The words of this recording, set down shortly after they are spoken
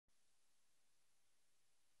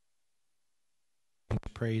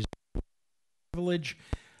praise, and privilege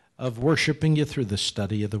of worshiping you through the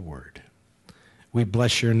study of the Word. We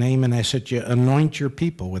bless your name and ask that you anoint your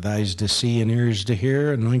people with eyes to see and ears to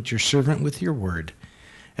hear. Anoint your servant with your word.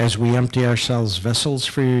 As we empty ourselves vessels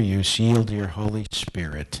for your use, yield to your Holy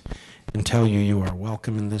Spirit and tell you you are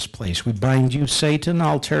welcome in this place. We bind you, Satan,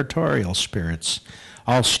 all territorial spirits,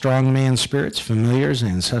 all strongman spirits, familiars,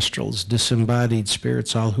 ancestrals, disembodied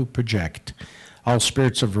spirits, all who project, all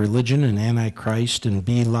spirits of religion and Antichrist and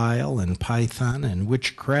Belial and Python and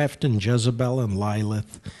witchcraft and Jezebel and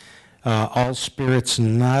Lilith, all spirits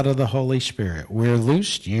not of the Holy Spirit. We're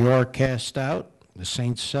loosed, you are cast out. The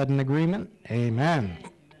saints said in agreement, amen.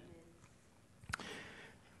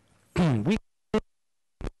 We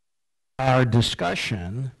our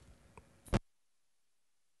discussion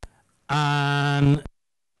on,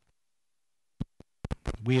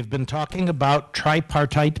 we have been talking about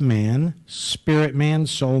tripartite man, spirit man,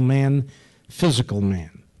 soul man, physical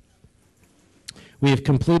man. We have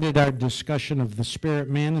completed our discussion of the spirit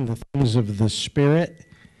man and the things of the spirit.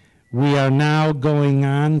 We are now going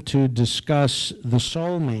on to discuss the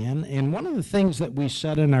soul man. And one of the things that we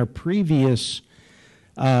said in our previous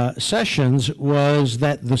sessions was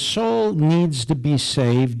that the soul needs to be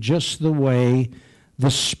saved just the way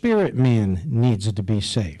the spirit man needs to be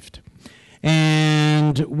saved.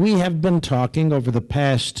 And we have been talking over the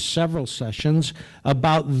past several sessions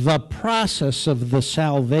about the process of the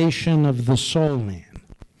salvation of the soul man.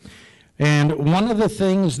 And one of the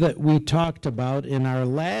things that we talked about in our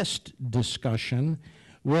last discussion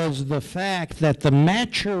was the fact that the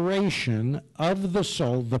maturation of the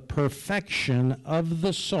soul, the perfection of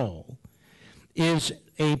the soul, is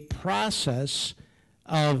a process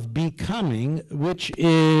of becoming, which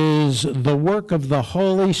is the work of the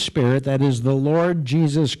Holy Spirit, that is the Lord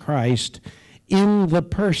Jesus Christ in the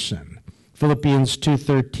person. Philippians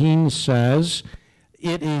 2:13 says,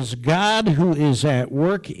 "It is God who is at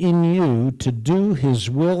work in you to do his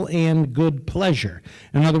will and good pleasure."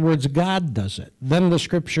 In other words, God does it. Then the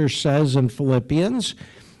scripture says in Philippians,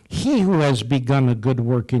 "He who has begun a good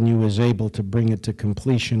work in you is able to bring it to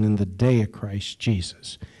completion in the day of Christ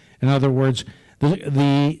Jesus." In other words,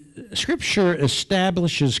 the scripture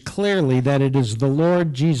establishes clearly that it is the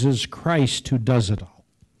Lord Jesus Christ who does it all.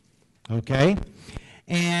 Okay?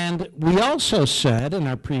 And we also said in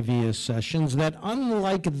our previous sessions that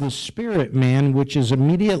unlike the spirit man, which is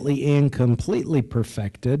immediately and completely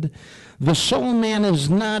perfected, the soul man is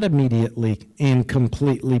not immediately and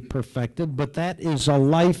completely perfected, but that is a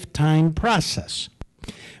lifetime process.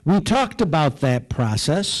 We talked about that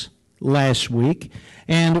process last week,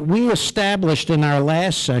 and we established in our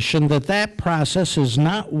last session that that process is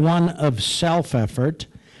not one of self-effort,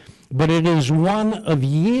 but it is one of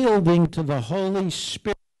yielding to the Holy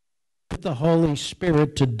Spirit,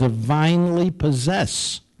 to divinely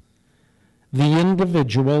possess the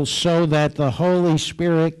individual so that the Holy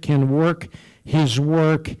Spirit can work his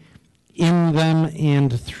work in them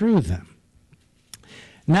and through them.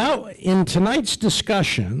 Now, in tonight's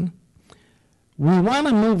discussion, we want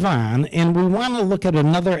to move on, and we want to look at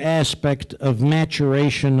another aspect of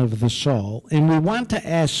maturation of the soul, and we want to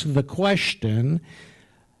ask the question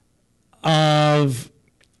of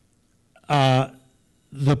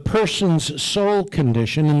the person's soul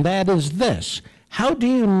condition, and that is this: how do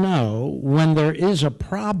you know when there is a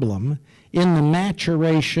problem in the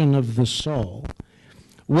maturation of the soul,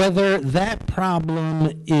 whether that problem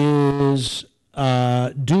is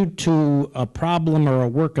due to a problem or a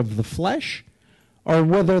work of the flesh, or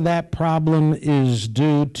whether that problem is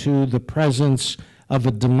due to the presence of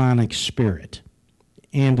a demonic spirit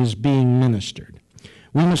and is being ministered?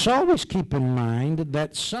 We must always keep in mind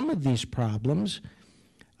that some of these problems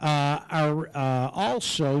are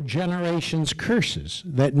also generations' curses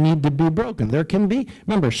that need to be broken. There can be,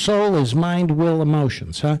 remember, soul is mind, will,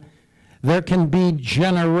 emotions, huh? There can be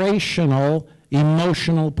generational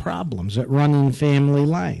emotional problems that run in family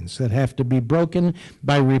lines that have to be broken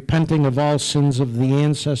by repenting of all sins of the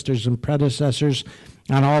ancestors and predecessors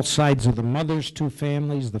on all sides of the mother's two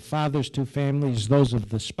families, the father's two families, those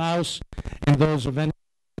of the spouse, and those of any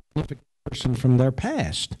significant person from their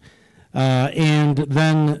past. And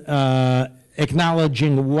then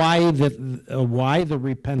acknowledging why the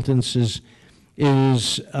repentance is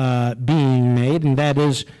being made, and that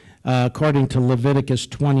is according to Leviticus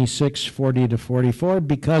 26:40-44,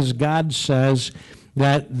 because God says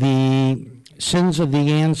that the sins of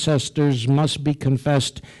the ancestors must be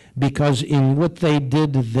confessed, because in what they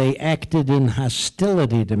did, they acted in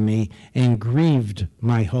hostility to me and grieved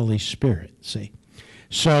my Holy Spirit. See?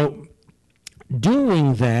 So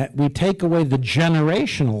doing that, we take away the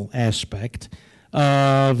generational aspect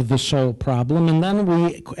of the soul problem. And then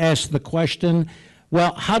we ask the question,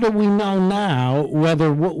 well, how do we know now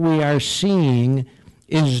whether what we are seeing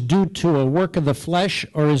is due to a work of the flesh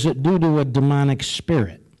or is it due to a demonic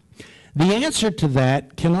spirit? The answer to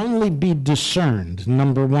that can only be discerned,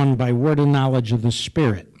 number one, by word and knowledge of the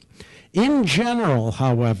Spirit. In general,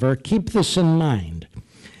 however, keep this in mind,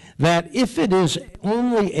 that if it is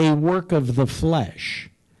only a work of the flesh,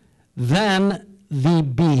 then the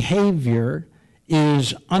behavior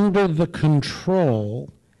is under the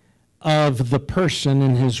control of the person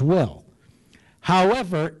in his will.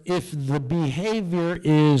 However, if the behavior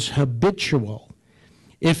is habitual,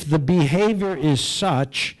 if the behavior is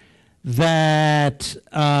such that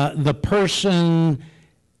the person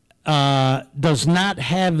does not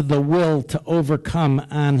have the will to overcome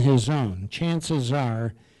on his own, chances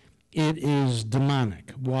are it is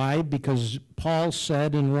demonic. Why? Because Paul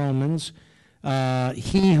said in Romans,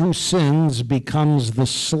 he who sins becomes the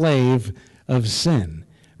slave of sin,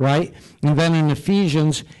 right? And then in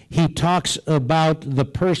Ephesians, he talks about the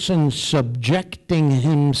person subjecting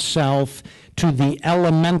himself to the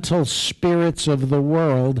elemental spirits of the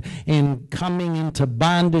world and coming into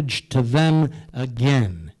bondage to them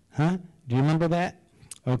again. Huh? Do you remember that?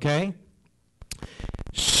 Okay.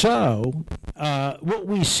 So, what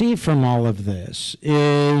we see from all of this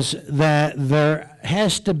is that there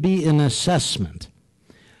has to be an assessment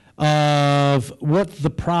of what the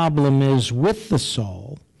problem is with the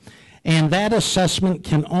soul, and that assessment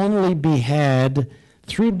can only be had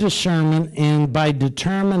through discernment and by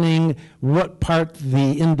determining what part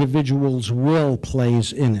the individual's will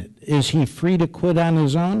plays in it. Is he free to quit on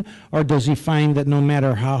his own, or does he find that no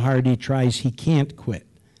matter how hard he tries, he can't quit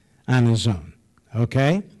on his own?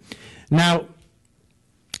 Okay? Now,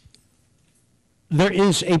 there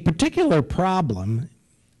is a particular problem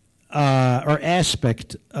or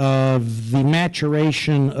aspect of the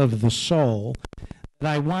maturation of the soul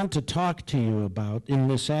that I want to talk to you about in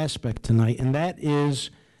this aspect tonight, and that is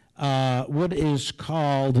what is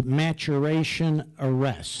called maturation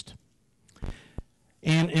arrest.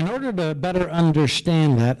 And in order to better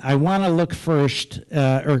understand that, I want to look first,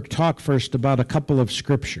 or talk first about a couple of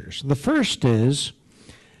scriptures. The first is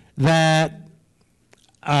that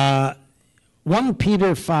 1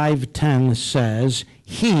 Peter 5:10 says,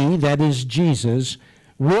 he, that is Jesus,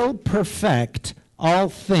 will perfect all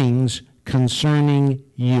things concerning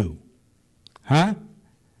you. Huh?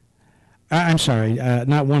 I'm sorry,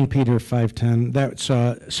 not 1 Peter 5:10. That's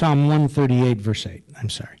Psalm 138, verse 8. I'm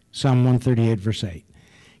sorry, Psalm 138, verse 8.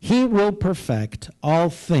 He will perfect all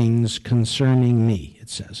things concerning me, it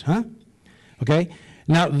says, huh? Okay?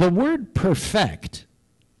 Now, the word perfect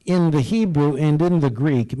in the Hebrew and in the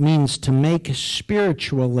Greek means to make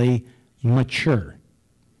spiritually mature.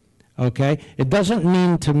 Okay? It doesn't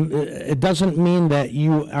mean that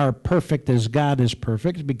you are perfect as God is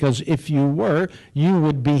perfect, because if you were, you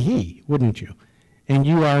would be He, wouldn't you? And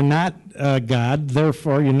you are not God,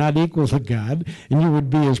 therefore you're not equal to God, and you would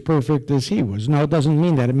be as perfect as He was. No, it doesn't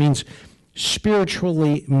mean that. It means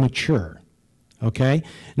spiritually mature. Okay?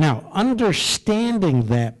 Now, understanding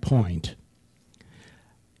that point,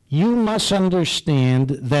 you must understand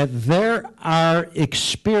that there are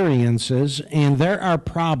experiences and there are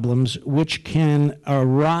problems which can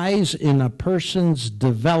arise in a person's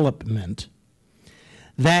development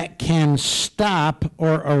that can stop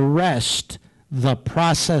or arrest the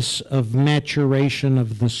process of maturation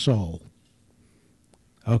of the soul.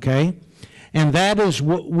 Okay? And that is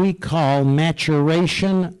what we call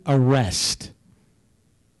maturation arrest.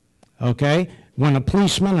 Okay? When a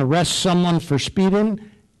policeman arrests someone for speeding,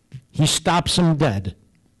 he stops them dead,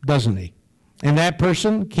 doesn't he? And that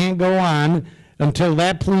person can't go on until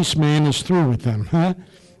that policeman is through with them, huh?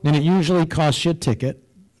 And it usually costs you a ticket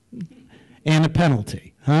and a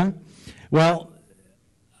penalty, huh? Well,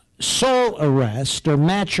 soul arrest or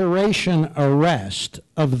maturation arrest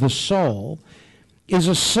of the soul is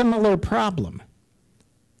a similar problem,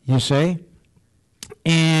 you see?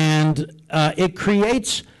 And it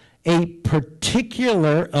creates a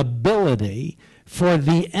particular ability for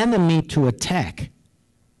the enemy to attack.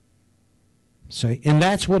 See? And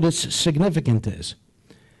that's what its significance is.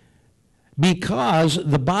 Because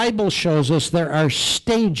the Bible shows us there are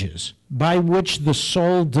stages by which the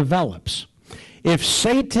soul develops. If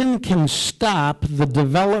Satan can stop the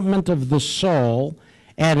development of the soul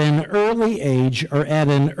at an early age or at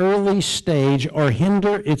an early stage or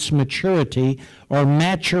hinder its maturity or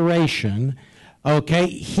maturation, okay,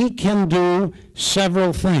 he can do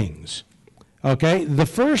several things. Okay, the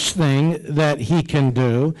first thing that he can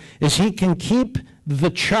do is he can keep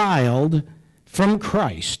the child from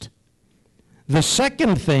Christ. The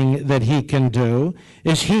second thing that he can do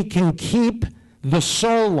is he can keep the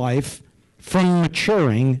soul life from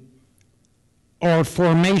maturing or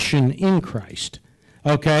formation in Christ.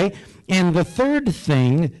 Okay? And the third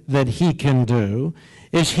thing that he can do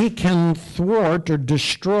is he can thwart or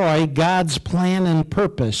destroy God's plan and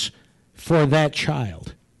purpose for that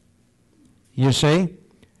child. You see?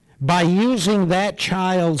 By using that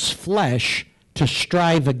child's flesh to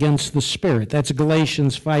strive against the Spirit. That's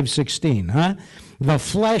Galatians 5:16, huh? The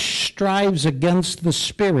flesh strives against the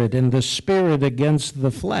Spirit, and the Spirit against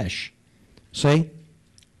the flesh. See?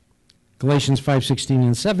 Galatians 5:16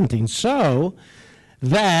 and 17. So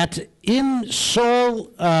that in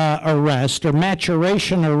soul arrest or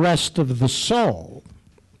maturation arrest of the soul,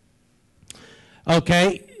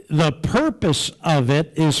 okay, the purpose of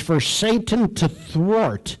it is for Satan to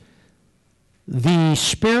thwart the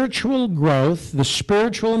spiritual growth, the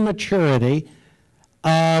spiritual maturity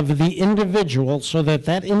of the individual, so that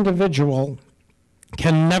that individual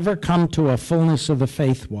can never come to a fullness of the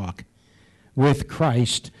faith walk with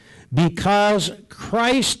Christ, because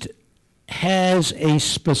Christ has a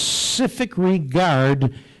specific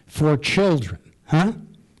regard for children. Huh?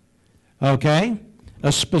 Okay?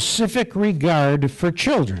 A specific regard for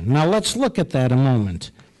children. Now let's look at that a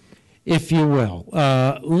moment, if you will.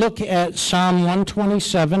 Look at Psalm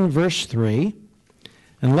 127, verse 3,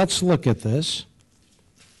 and let's look at this.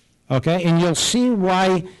 Okay? And you'll see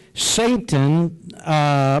why Satan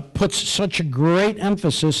puts such a great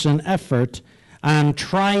emphasis and effort on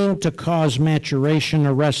trying to cause maturation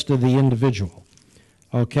arrest of the individual.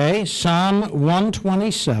 Okay? Psalm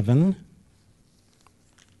 127.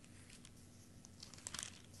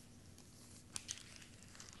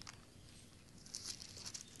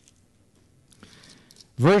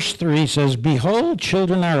 Verse 3 says, "Behold,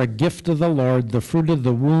 children are a gift of the Lord, the fruit of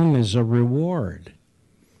the womb is a reward."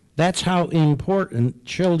 That's how important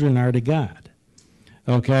children are to God.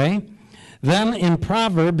 Okay? Then in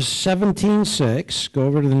Proverbs 17:6, go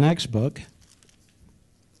over to the next book.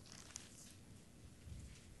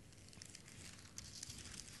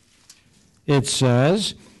 It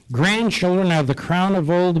says, "Grandchildren are the crown of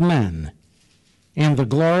old men, and the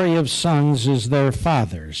glory of sons is their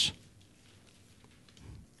fathers."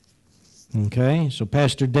 Okay, so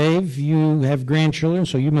Pastor Dave, you have grandchildren,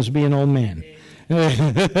 so you must be an old man. He's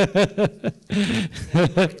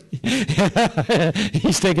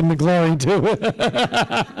taking the glory too.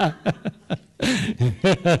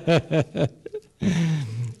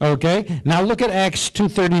 Okay, now look at Acts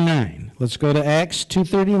 2:39. Let's go to Acts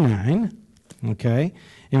 2:39. Okay,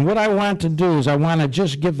 and what I want to do is I want to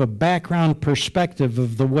just give a background perspective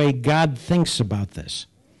of the way God thinks about this.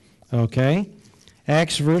 Okay,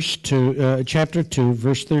 Acts chapter 2,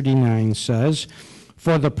 verse 39 says,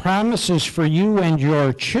 "For the promise is for you and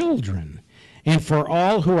your children, and for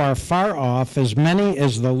all who are far off, as many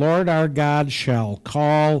as the Lord our God shall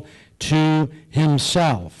call to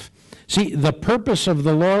himself." See, the purpose of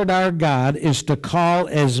the Lord our God is to call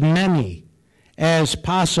as many as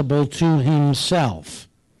possible to himself.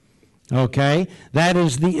 Okay? That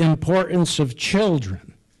is the importance of children.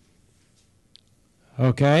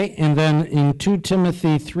 Okay? And then in 2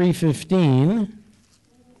 Timothy 3:15,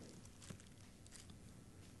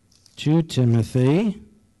 2 Timothy,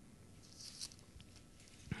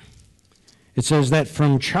 it says that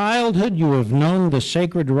from childhood you have known the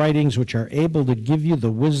sacred writings which are able to give you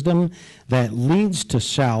the wisdom that leads to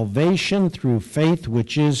salvation through faith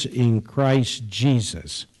which is in Christ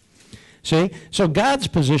Jesus. See? So God's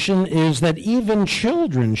position is that even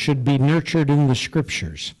children should be nurtured in the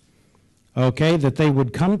Scriptures. Okay? That they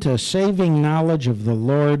would come to a saving knowledge of the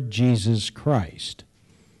Lord Jesus Christ.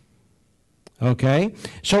 Okay?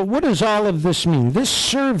 So what does all of this mean? This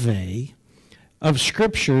survey of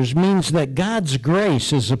Scriptures means that God's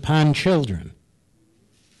grace is upon children.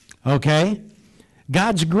 Okay?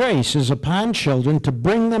 God's grace is upon children to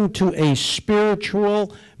bring them to a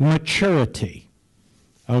spiritual maturity.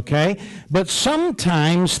 Okay? But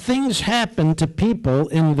sometimes things happen to people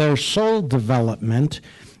in their soul development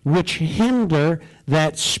which hinder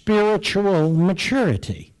that spiritual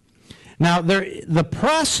maturity. Now, the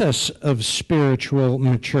process of spiritual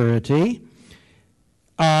maturity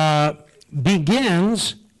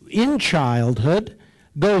begins in childhood,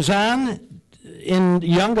 goes on in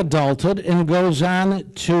young adulthood, and goes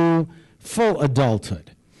on to full adulthood.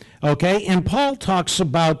 Okay? And Paul talks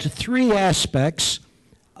about three aspects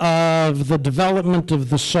of the development of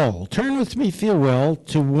the soul. Turn with me, if you will,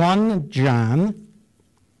 to 1 John.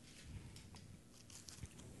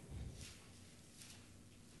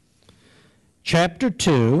 Chapter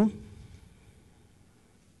 2,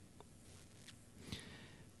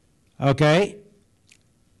 okay,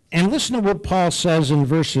 And listen to what Paul says in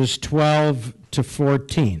verses 12 to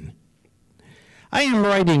 14. I am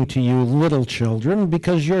writing to you, little children,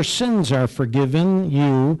 because your sins are forgiven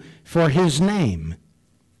you for his name.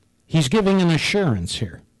 He's giving an assurance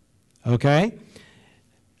here, okay?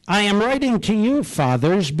 I am writing to you,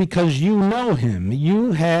 fathers, because you know him.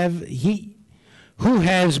 Who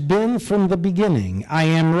has been from the beginning. I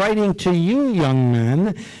am writing to you, young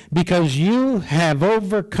men, because you have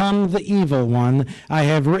overcome the evil one. I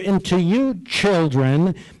have written to you,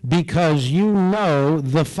 children, because you know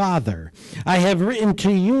the Father. I have written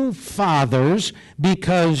to you, fathers,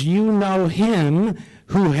 because you know him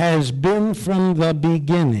who has been from the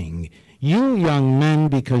beginning. You young men,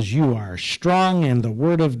 because you are strong and the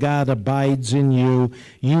word of God abides in you,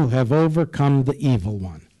 you have overcome the evil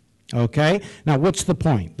one. Okay? Now, what's the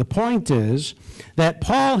point? The point is that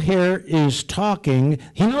Paul here is talking,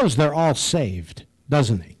 he knows they're all saved,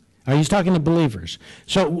 doesn't he? He's talking to believers.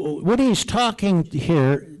 So what he's talking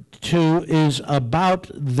here to is about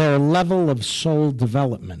their level of soul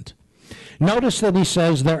development. Notice that he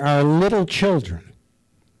says there are little children.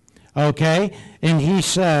 Okay? And he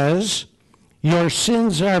says, your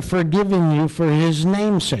sins are forgiven you for his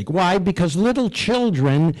name's sake. Why? Because little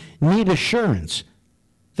children need assurance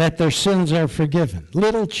that their sins are forgiven.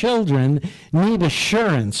 Little children need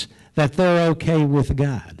assurance that they're okay with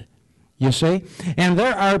God. You see? And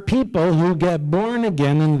there are people who get born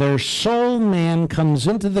again and their soul man comes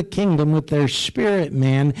into the kingdom with their spirit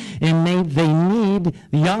man, and they need,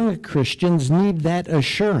 young Christians need that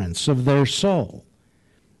assurance of their soul.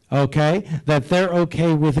 Okay? That they're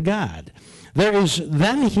okay with God.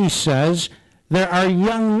 Then he says, there are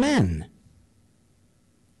young men.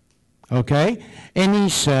 Okay? And he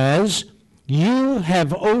says, you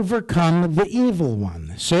have overcome the evil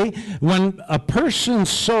one. See? When a person's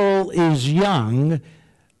soul is young,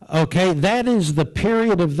 okay, that is the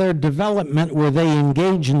period of their development where they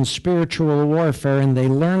engage in spiritual warfare and they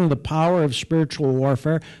learn the power of spiritual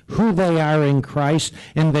warfare, who they are in Christ,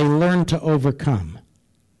 and they learn to overcome.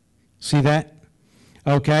 See that?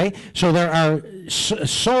 Okay, so there are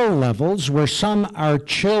soul levels where some are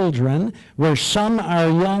children, where some are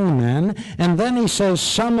young men, and then he says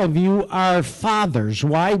some of you are fathers.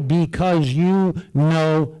 Why? Because you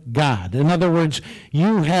know God. In other words,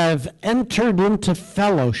 you have entered into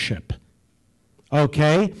fellowship,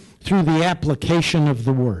 okay, through the application of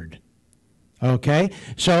the word. Okay?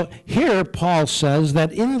 So here Paul says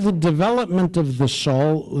that in the development of the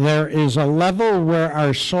soul, there is a level where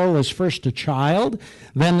our soul is first a child,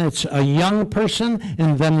 then it's a young person,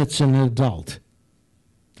 and then it's an adult.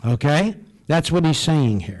 Okay? That's what he's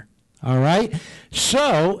saying here. All right?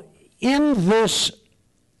 So in this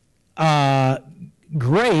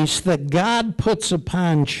grace that God puts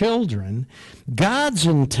upon children, God's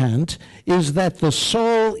intent is that the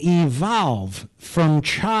soul evolve from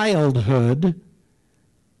childhood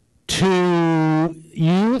to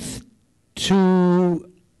youth to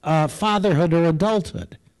fatherhood or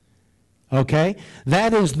adulthood. Okay?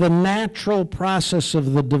 That is the natural process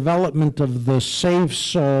of the development of the saved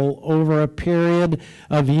soul over a period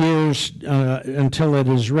of years until it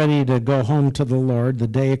is ready to go home to the Lord, the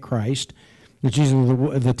day of Christ, which is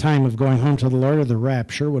the time of going home to the Lord or the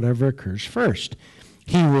rapture, whatever occurs first.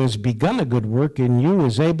 He who has begun a good work in you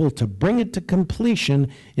is able to bring it to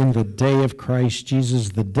completion in the day of Christ Jesus.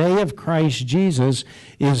 The day of Christ Jesus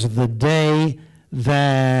is the day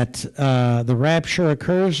that the rapture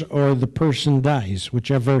occurs or the person dies,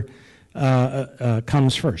 whichever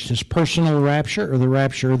comes first. His personal rapture or the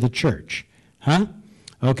rapture of the church. Huh?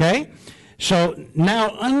 Okay? So now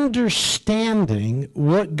understanding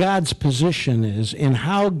what God's position is and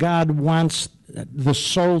how God wants the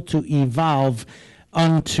soul to evolve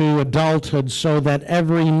unto adulthood so that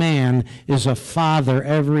every man is a father,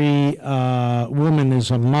 every woman is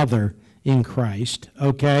a mother in Christ,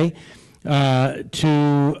 okay, and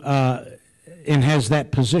has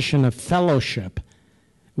that position of fellowship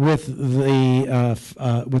with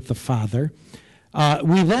the Father.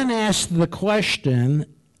 We then ask the question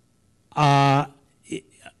as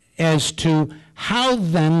to how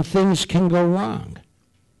then things can go wrong.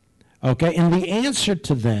 Okay, and the answer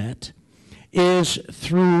to that is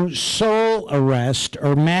through soul arrest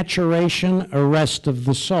or maturation arrest of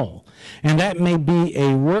the soul. And that may be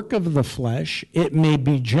a work of the flesh, it may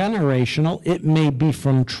be generational, it may be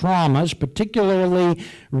from traumas, particularly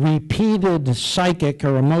repeated psychic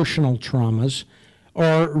or emotional traumas,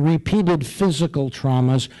 or repeated physical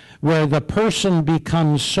traumas, where the person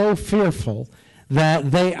becomes so fearful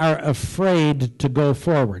that they are afraid to go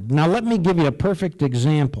forward. Now let me give you a perfect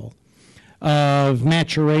example of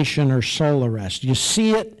maturation or soul arrest. You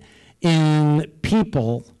see it in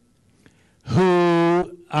people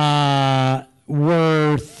who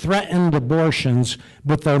were threatened abortions,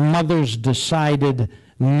 but their mothers decided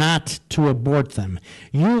not to abort them.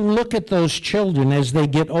 You look at those children as they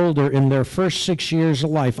get older in their first 6 years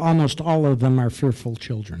of life, almost all of them are fearful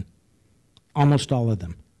children. Almost all of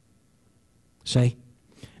them. See?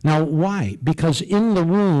 Now, why? Because in the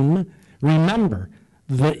womb, remember,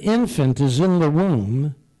 the infant is in the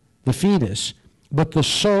womb, the fetus, but the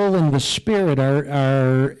soul and the spirit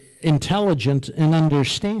are intelligent and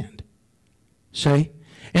understand. See?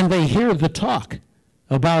 And they hear the talk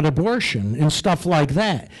about abortion and stuff like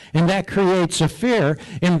that. And that creates a fear,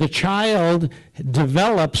 and the child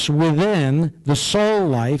develops within the soul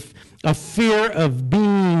life a fear of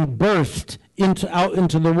being birthed out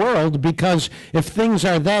into the world, because if things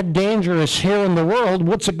are that dangerous here in the world,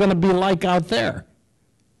 what's it going to be like out there?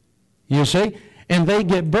 You see? And they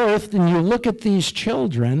get birthed, and you look at these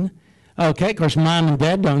children. Okay, of course, mom and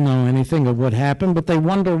dad don't know anything of what happened, but they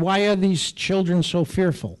wonder, why are these children so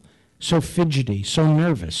fearful, so fidgety, so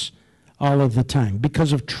nervous all of the time?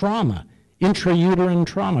 Because of trauma, intrauterine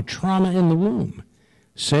trauma, trauma in the womb,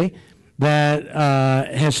 see, that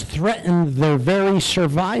has threatened their very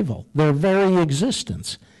survival, their very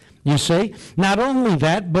existence, you see? Not only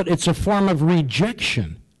that, but it's a form of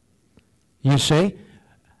rejection, you see?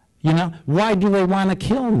 You know, why do they want to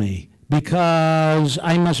kill me? Because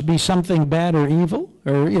I must be something bad or evil?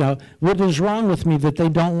 Or, you know, what is wrong with me that they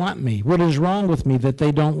don't want me? What is wrong with me that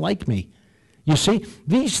they don't like me? You see,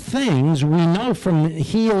 these things we know from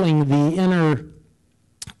healing the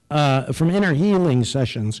from inner healing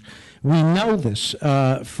sessions. We know this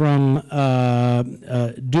from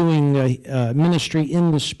doing ministry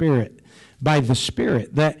in the Spirit, by the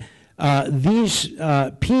Spirit, that these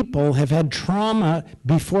people have had trauma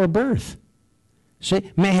before birth.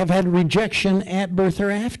 See, may have had rejection at birth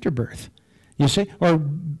or after birth, you see, or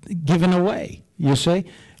given away, you see,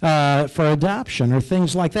 for adoption or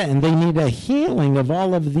things like that. And they need a healing of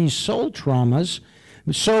all of these soul traumas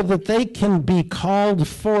so that they can be called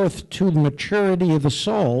forth to the maturity of the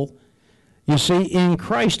soul, you see, in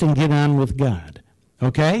Christ, and get on with God,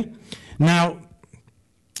 okay? Now,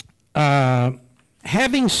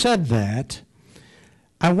 having said that,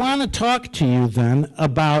 I want to talk to you then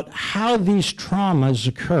about how these traumas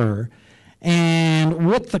occur and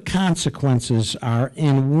what the consequences are,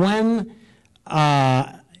 and when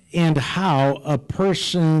and how a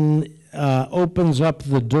person opens up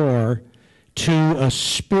the door to a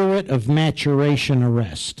spirit of maturation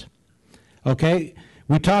arrest. Okay?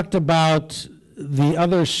 We talked about the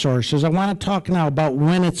other sources. I want to talk now about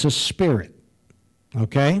when it's a spirit.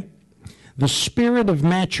 Okay? The spirit of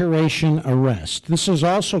maturation arrest. This is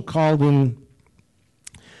also called in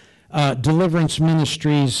deliverance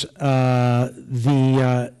ministries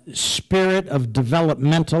the spirit of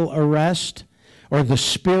developmental arrest, or the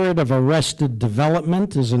spirit of arrested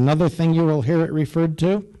development is another thing you will hear it referred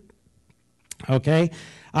to. Okay?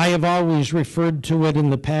 I have always referred to it in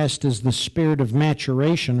the past as the spirit of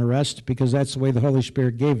maturation arrest, because that's the way the Holy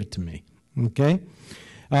Spirit gave it to me. Okay?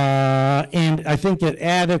 And I think it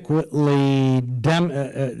adequately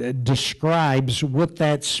describes what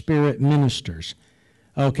that spirit ministers.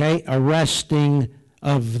 Okay? Arresting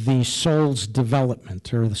of the soul's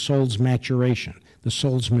development, or the soul's maturation, the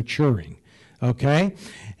soul's maturing. Okay?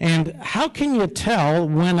 And how can you tell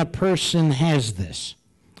when a person has this?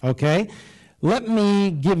 Okay? Let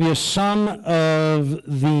me give you some of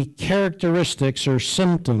the characteristics or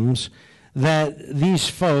symptoms that these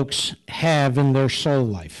folks have in their soul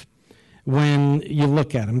life when you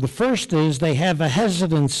look at them. The first is they have a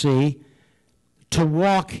hesitancy to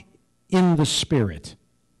walk in the Spirit.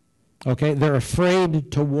 Okay? They're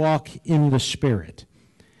afraid to walk in the Spirit.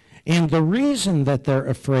 And the reason that they're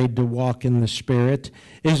afraid to walk in the Spirit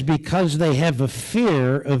is because they have a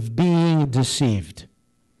fear of being deceived.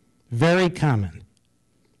 Very common.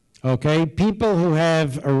 Okay? People who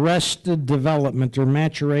have arrested development or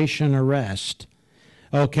maturation arrest,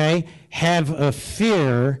 okay, have a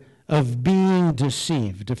fear of being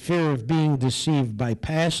deceived, a fear of being deceived by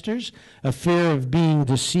pastors, a fear of being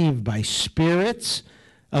deceived by spirits,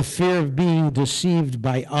 a fear of being deceived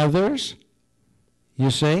by others, you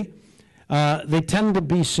see. They tend to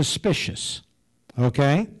be suspicious,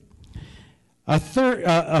 okay? A third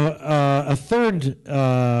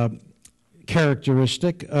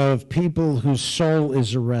characteristic of people whose soul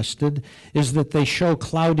is arrested is that they show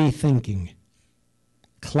cloudy thinking.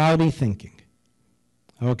 Cloudy thinking.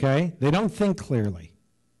 Okay? They don't think clearly.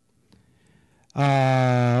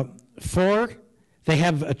 4, they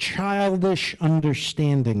have a childish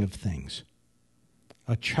understanding of things.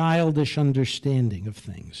 A childish understanding of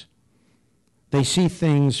things. They see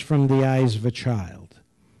things from the eyes of a child.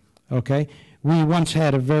 Okay? We once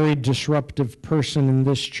had a very disruptive person in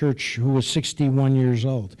this church who was 61 years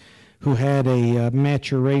old, who had a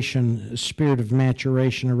spirit of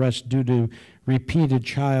maturation arrest due to repeated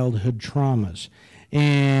childhood traumas.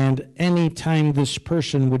 And any time this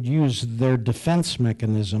person would use their defense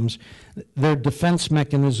mechanisms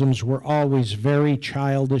were always very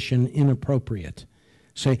childish and inappropriate.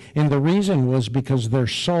 See, and the reason was because their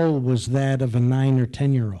soul was that of a 9 or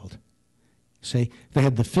 10-year-old. See, they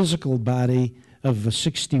had the physical body of a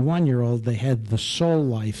 61-year-old. They had the soul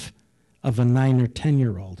life of a 9 or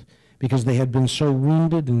 10-year-old because they had been so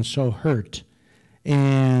wounded and so hurt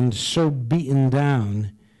and so beaten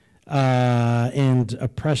down and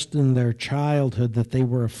oppressed in their childhood that they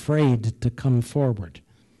were afraid to come forward.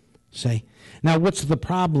 See? Now, what's the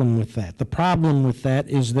problem with that? The problem with that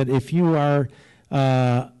is that if you are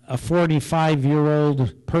a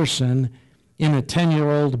 45-year-old person in a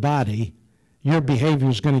 10-year-old body, your behavior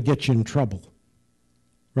is going to get you in trouble,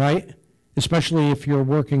 right? Especially if you're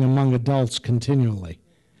working among adults continually,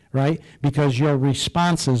 right? Because your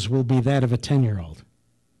responses will be that of a 10-year-old.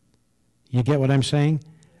 You get what I'm saying?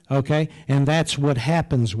 Okay? And that's what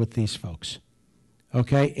happens with these folks.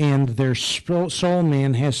 Okay? And their soul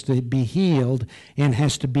man has to be healed and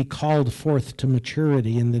has to be called forth to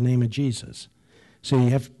maturity in the name of Jesus. So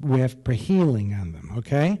we have healing on them,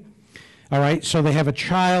 okay? All right, so they have a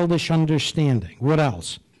childish understanding. What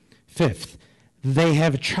else? Fifth, they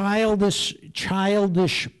have childish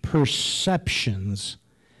perceptions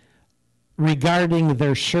regarding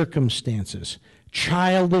their circumstances,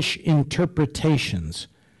 childish interpretations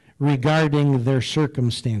regarding their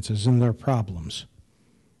circumstances and their problems.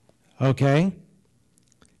 Okay?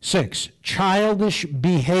 6, childish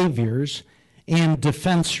behaviors and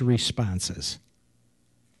defense responses.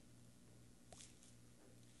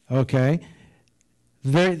 Okay?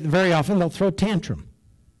 Very often they'll throw a tantrum.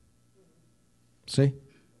 See?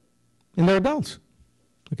 And they're adults.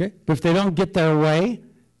 Okay? But if they don't get their way,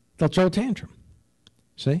 they'll throw a tantrum.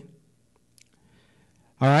 See?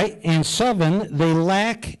 All right? And 7, they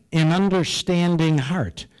lack an understanding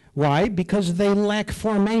heart. Why? Because they lack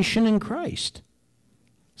formation in Christ.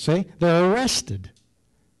 See? They're arrested.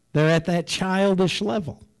 They're at that childish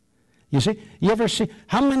level. You see? You ever see,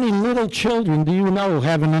 how many little children do you know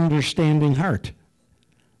have an understanding heart?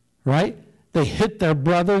 Right? They hit their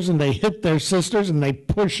brothers and they hit their sisters and they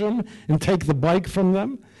push them and take the bike from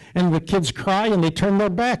them. And the kids cry and they turn their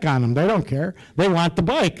back on them. They don't care. They want the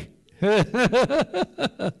bike.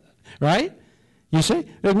 Right? You see?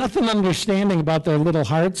 There's nothing understanding about their little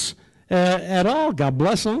hearts at all. God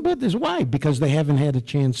bless them. But this why? Because they haven't had a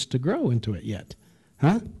chance to grow into it yet.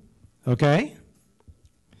 Huh? Okay?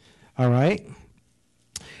 All right?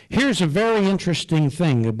 Here's a very interesting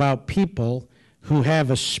thing about people who have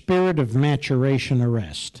a spirit of maturation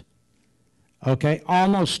arrest. Okay?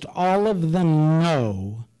 Almost all of them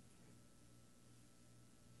know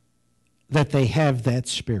that they have that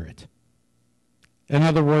spirit. In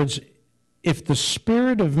other words, if the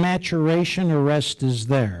spirit of maturation arrest is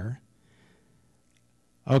there,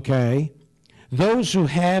 okay, those who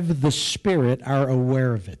have the spirit are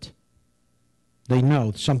aware of it. They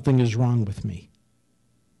know something is wrong with me.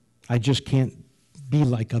 I just can't be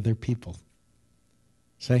like other people.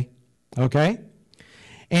 See? Okay?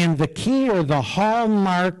 And the key or the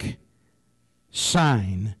hallmark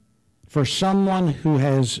sign for someone who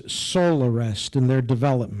has soul arrest in their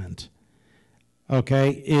development,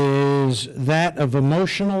 okay, is that of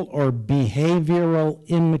emotional or behavioral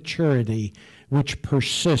immaturity which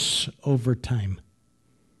persists over time.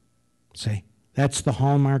 See? That's the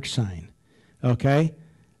hallmark sign. Okay?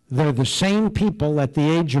 They're the same people at the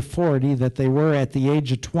age of 40 that they were at the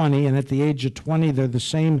age of 20, and at the age of 20 they're the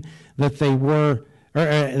same that they were, or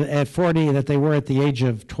at 40 that they were at the age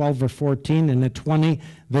of 12 or 14, and at 20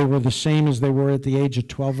 they were the same as they were at the age of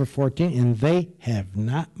 12 or 14, and they have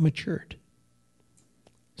not matured.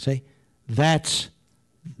 See? That's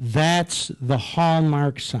the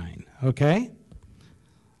hallmark sign, okay?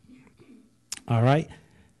 All right?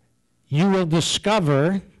 You will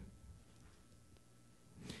discover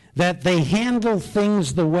that they handle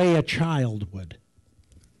things the way a child would.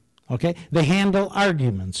 Okay? They handle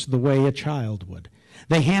arguments the way a child would.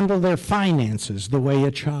 They handle their finances the way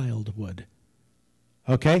a child would.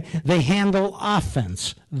 Okay? They handle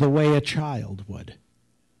offense the way a child would.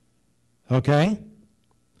 Okay?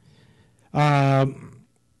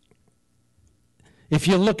 If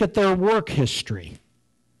you look at their work history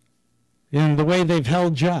and the way they've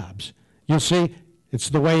held jobs, you'll see It's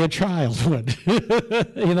the way a child would.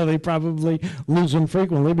 You know, they probably lose them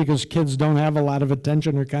frequently because kids don't have a lot of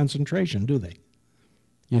attention or concentration, do they?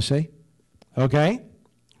 You see? Okay?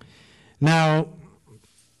 Now,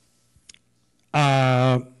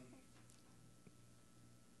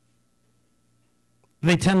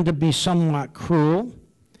 they tend to be somewhat cruel.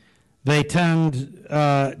 They tend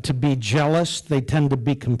to be jealous. They tend to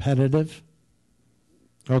be competitive.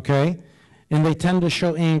 Okay? And they tend to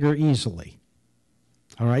show anger easily.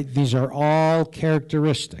 All right? These are all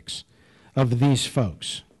characteristics of these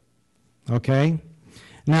folks. Okay?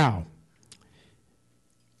 Now,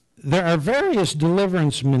 there are various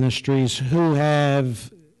deliverance ministries who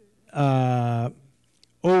have,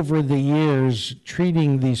 over the years,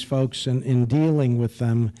 treating these folks and dealing with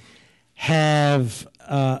them, have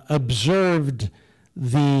observed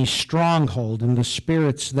the stronghold and the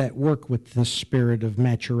spirits that work with the spirit of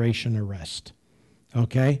maturation arrest.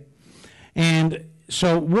 Okay? And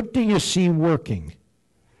so what do you see working?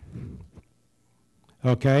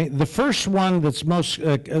 Okay? The first one that's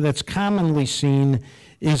that's commonly seen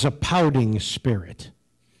is a pouting spirit.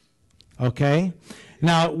 Okay?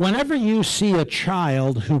 Now, whenever you see a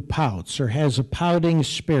child who pouts or has a pouting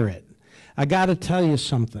spirit, I got to tell you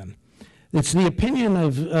something. It's the opinion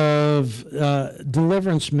of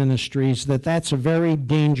deliverance ministries that that's a very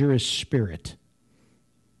dangerous spirit.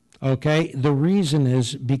 Okay? The reason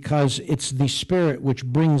is because it's the spirit which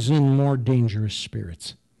brings in more dangerous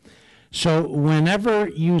spirits. So whenever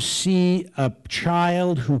you see a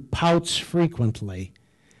child who pouts frequently,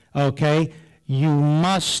 okay, you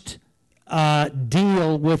must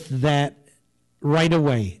deal with that right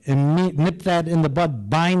away and nip that in the bud,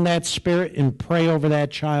 bind that spirit, and pray over that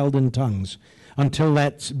child in tongues until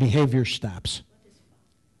that behavior stops.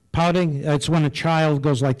 Pouting, it's when a child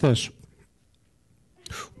goes like this.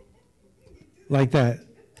 Like that.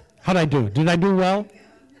 How'd I do? Did I do well?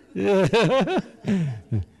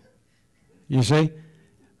 You see?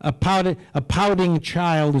 A pouting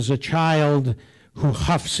child is a child who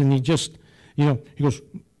huffs and he just, he goes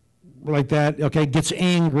like that, okay, gets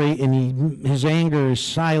angry, and his anger is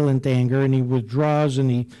silent anger, and he withdraws and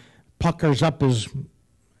he puckers up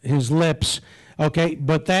his lips, okay,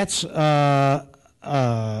 but that's a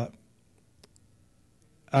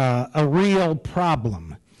real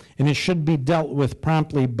problem, and it should be dealt with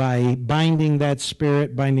promptly by binding that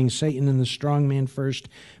spirit, binding Satan and the strong man first,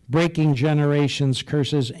 breaking generations'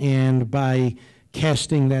 curses, and by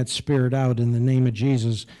casting that spirit out in the name of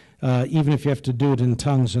Jesus, even if you have to do it in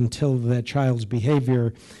tongues until that child's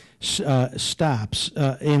behavior stops.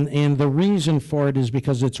 And the reason for it is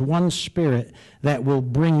because it's one spirit that will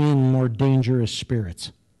bring in more dangerous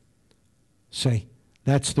spirits. See,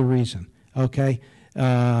 that's the reason, okay?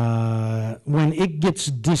 When it gets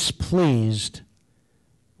displeased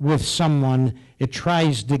with someone, it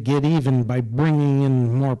tries to get even by bringing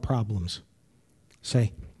in more problems.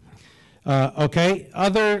 See? Okay,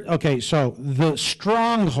 so the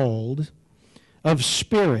stronghold of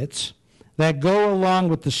spirits that go along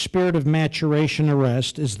with the spirit of maturation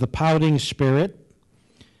arrest is the pouting spirit,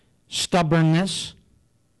 stubbornness,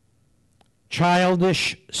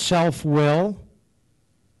 childish self-will.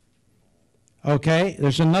 Okay,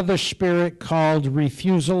 there's another spirit called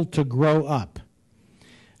refusal to grow up.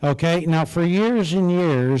 Okay, now for years and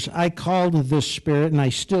years, I called this spirit, and I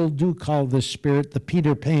still do call this spirit, the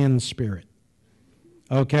Peter Pan spirit.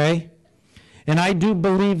 Okay? And I do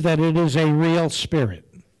believe that it is a real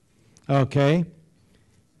spirit. Okay?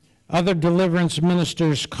 Other deliverance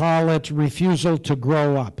ministers call it refusal to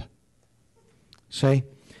grow up. See?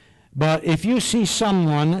 But if you see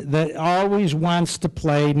someone that always wants to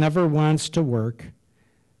play, never wants to work,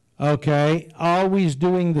 okay, always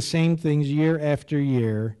doing the same things year after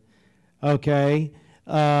year, okay,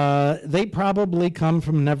 they probably come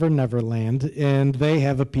from Never Never Land, and they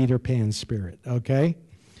have a Peter Pan spirit, okay?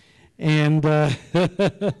 And,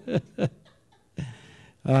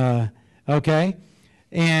 okay,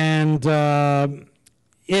 and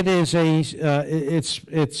it is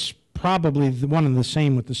it's probably one and the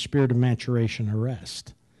same with the spirit of maturation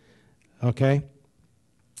arrest, okay?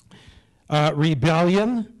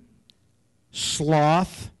 Rebellion,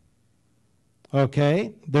 sloth,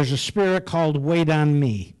 okay? There's a spirit called wait on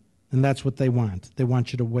me, and that's what they want. They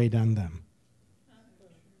want you to wait on them.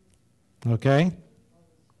 Okay?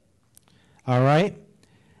 All right?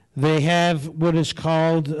 They have what is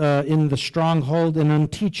called in the stronghold an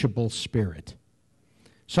unteachable spirit.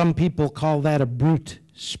 Some people call that a brute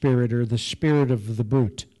spirit or the spirit of the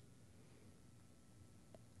brute.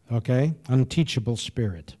 Okay? Unteachable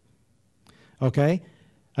spirit. Okay?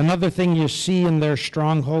 Another thing you see in their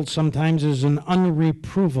stronghold sometimes is an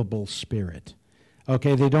unreprovable spirit.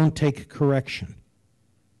 Okay, they don't take correction.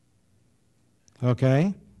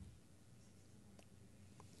 Okay?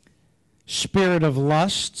 Spirit of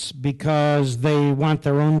lusts, because they want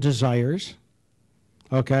their own desires.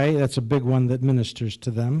 Okay, that's a big one that ministers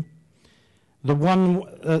to them. The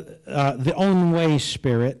own way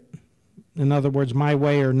spirit, in other words, my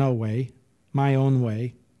way or no way, my own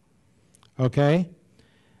way. Okay?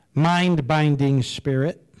 Mind-binding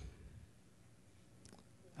spirit.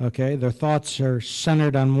 Okay, their thoughts are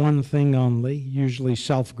centered on one thing only, usually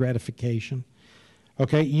self-gratification.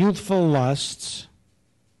 Okay, youthful lusts.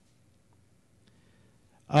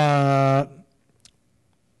 No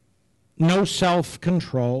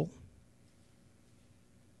self-control.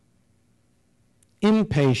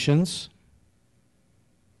 Impatience.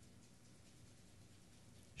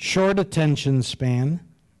 Short attention span.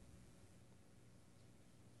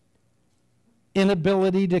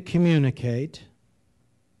 Inability to communicate.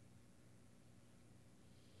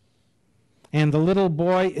 And the little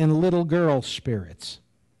boy and little girl spirits.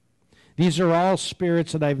 These are all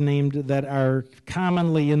spirits that I've named that are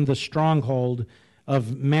commonly in the stronghold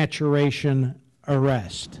of maturation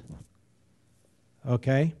arrest.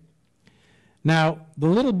 Okay? Now, the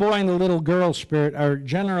little boy and the little girl spirit are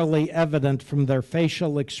generally evident from their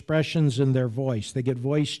facial expressions and their voice. They get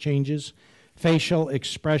voice changes, facial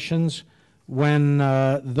expressions when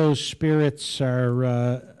those spirits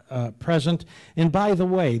are present. And by the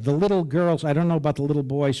way, the little girls, I don't know about the little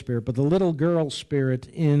boy spirit, but the little girl spirit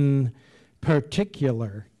in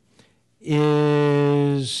particular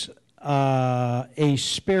is a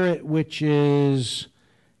spirit which is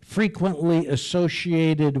frequently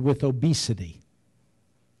associated with obesity.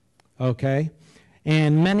 Okay?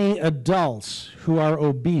 And many adults who are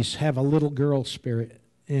obese have a little girl spirit,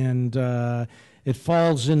 and it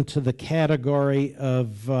falls into the category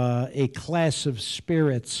of a class of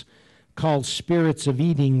spirits called spirits of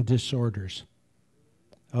eating disorders,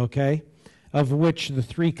 okay, of which the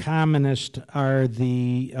three commonest are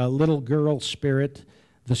the little girl spirit,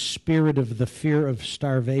 the spirit of the fear of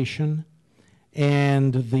starvation,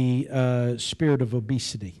 and the spirit of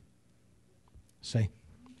obesity. See?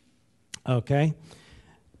 Okay?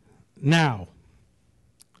 Now,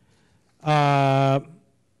 there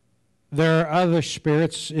are other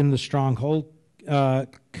spirits in the stronghold,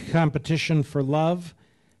 competition for love,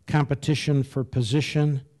 competition for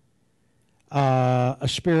position, a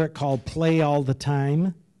spirit called play all the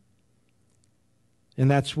time.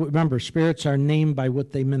 And that's, remember, spirits are named by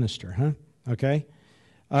what they minister, huh? Okay?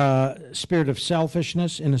 Spirit of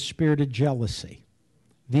selfishness and a spirit of jealousy.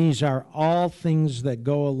 These are all things that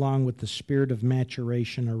go along with the spirit of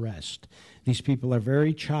maturation arrest. These people are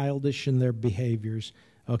very childish in their behaviors,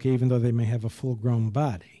 okay, even though they may have a full-grown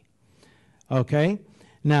body. Okay?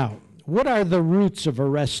 Now, what are the roots of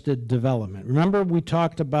arrested development? Remember we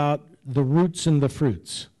talked about the roots and the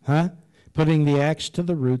fruits, huh? Putting the axe to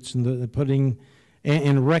the roots and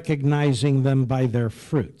and recognizing them by their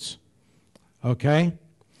fruits. Okay?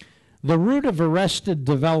 The root of arrested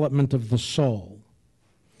development of the soul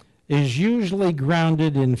is usually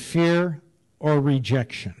grounded in fear or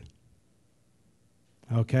rejection.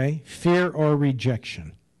 Okay? Fear or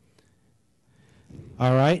rejection.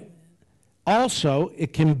 All right? Also,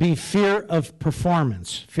 it can be fear of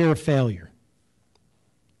performance, fear of failure.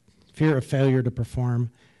 Fear of failure to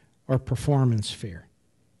perform, or performance fear.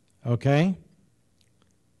 Okay?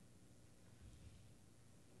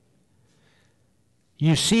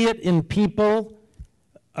 You see it in people,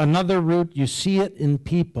 another root, you see it in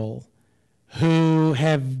people who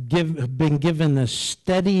have been given a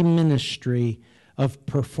steady ministry of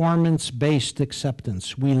performance-based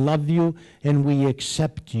acceptance. We love you and we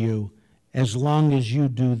accept you as long as you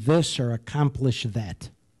do this or accomplish that.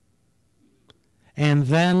 And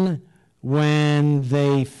then when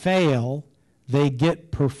they fail, they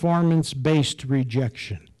get performance-based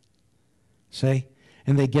rejection. See?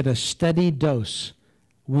 And they get a steady dose.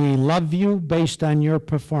 We love you based on your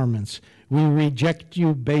performance. We reject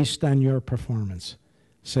you based on your performance.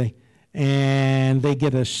 See? And they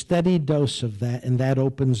get a steady dose of that, and that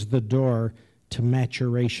opens the door to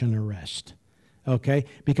maturation arrest. Okay?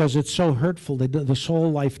 Because it's so hurtful, the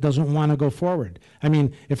soul life doesn't want to go forward. I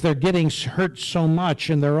mean, if they're getting hurt so much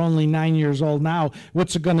and they're only 9 years old now,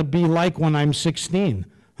 what's it going to be like when I'm 16?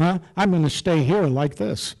 Huh? I'm going to stay here like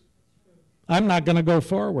this. I'm not going to go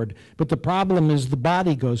forward. But the problem is the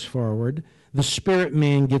body goes forward. The spirit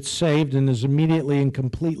man gets saved and is immediately and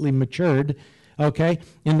completely matured. Okay?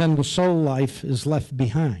 And then the soul life is left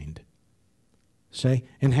behind. See?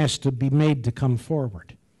 And has to be made to come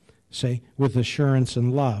forward. say, with assurance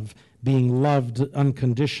and love, being loved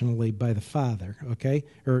unconditionally by the Father, okay,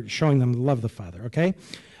 or showing them to love the Father, okay?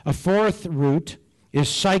 A fourth root is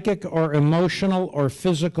psychic or emotional or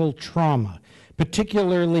physical trauma,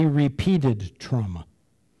 particularly repeated trauma,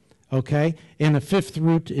 okay? And a fifth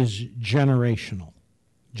root is generational,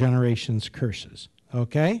 generations' curses,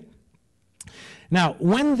 okay? Now,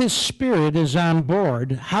 when this spirit is on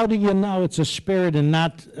board, how do you know it's a spirit and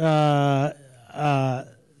not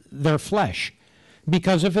their flesh?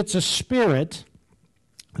 Because if it's a spirit,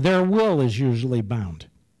 their will is usually bound,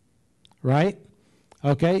 right?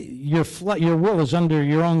 Okay, your will is under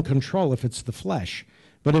your own control if it's the flesh.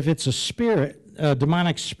 But if it's a spirit, a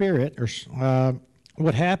demonic spirit, or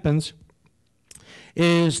what happens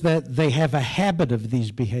is that they have a habit of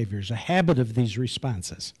these behaviors, a habit of these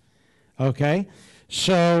responses. Okay,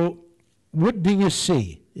 so what do you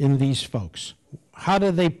see in these folks? How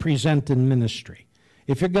do they present in ministry?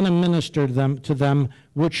 If you're going to minister to them,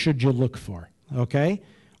 what should you look for? Okay,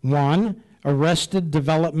 1, arrested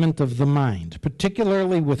development of the mind,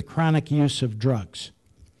 particularly with chronic use of drugs.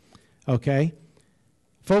 Okay,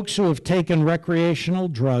 folks who have taken recreational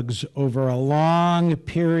drugs over a long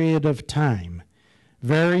period of time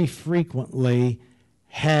very frequently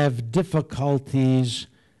have difficulties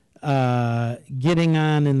getting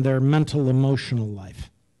on in their mental emotional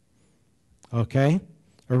life. Okay?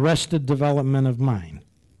 Arrested development of mind.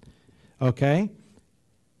 Okay?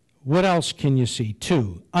 What else can you see?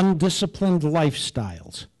 2, undisciplined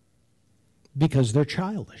lifestyles. Because they're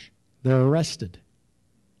childish. They're arrested.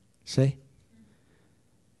 See?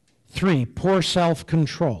 3, poor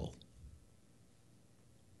self-control.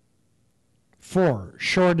 4,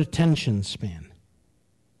 short attention span.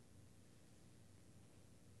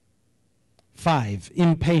 5,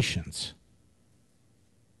 impatience.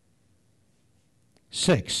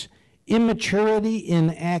 6, immaturity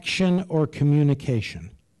in action or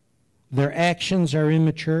communication. Their actions are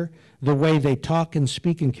immature. The way they talk and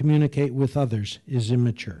speak and communicate with others is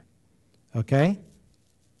immature. Okay?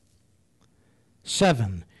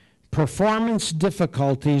 7, performance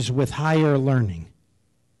difficulties with higher learning.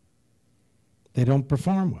 They don't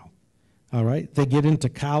perform well. All right? They get into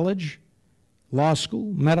college, law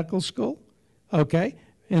school, medical school. Okay,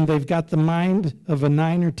 and they've got the mind of a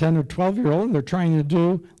 9 or 10 or 12-year-old, and they're trying to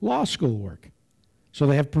do law school work. So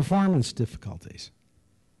they have performance difficulties.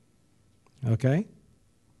 Okay?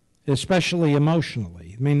 Especially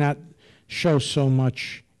emotionally. It may not show so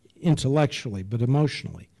much intellectually, but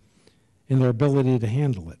emotionally, in their ability to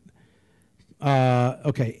handle it.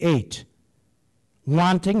 Okay, 8,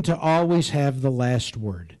 wanting to always have the last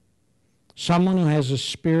word. Someone who has a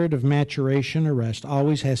spirit of maturation or rest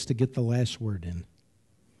always has to get the last word in.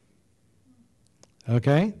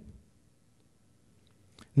 Okay?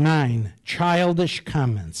 9, childish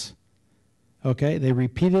comments. Okay? They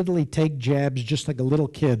repeatedly take jabs just like a little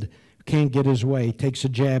kid who can't get his way, takes a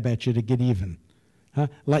jab at you to get even.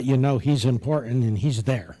 Let you know he's important and he's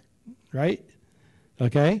there. Right?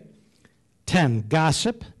 Okay? 10,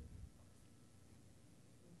 gossip.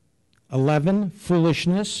 11,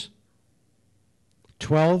 foolishness.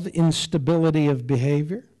 12, instability of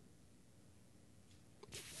behavior.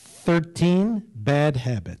 13, bad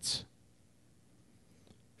habits.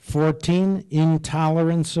 14,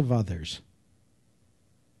 intolerance of others.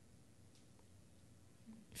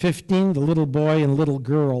 15, the little boy and little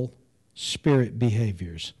girl spirit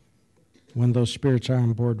behaviors, when those spirits are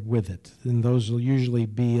on board with it. And those will usually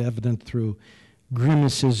be evident through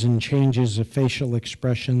grimaces and changes of facial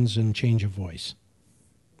expressions and change of voice.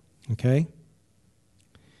 Okay?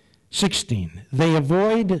 16, they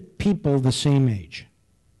avoid people the same age.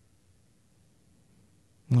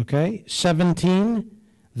 Okay? 17,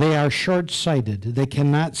 they are short-sighted. They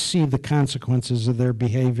cannot see the consequences of their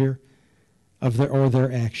behavior or their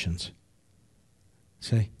actions.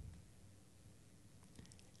 See?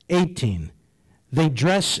 18, they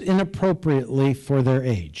dress inappropriately for their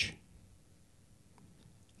age.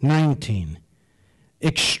 19,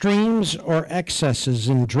 extremes or excesses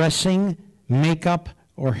in dressing, makeup,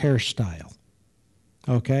 or hairstyle.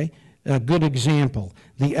 Okay? A good example,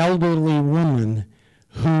 the elderly woman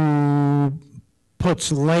who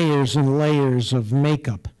puts layers and layers of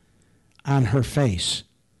makeup on her face,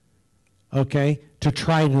 okay, to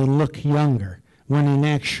try to look younger, when in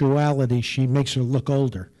actuality she makes her look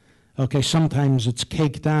older. Okay, sometimes it's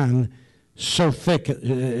caked on so thick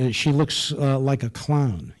she looks like a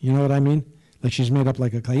clown. You know what I mean? Like she's made up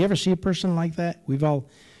like a clown. You ever see a person like that? We've all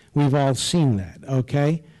seen that,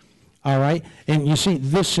 okay? All right? And you see,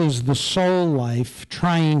 this is the soul life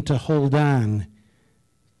trying to hold on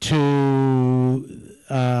to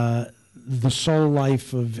the soul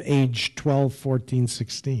life of age 12, 14,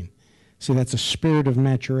 16. See, that's a spirit of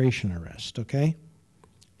maturation arrest, okay?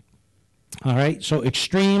 All right, so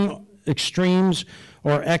extremes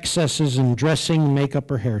or excesses in dressing, makeup,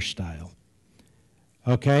 or hairstyle.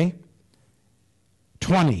 Okay?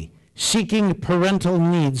 20, seeking parental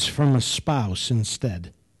needs from a spouse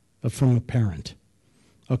instead of from a parent.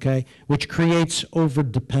 Okay? Which creates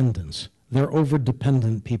overdependence. They're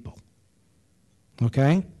overdependent people.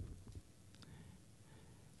 Okay?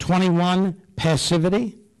 21,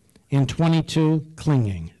 passivity. And 22,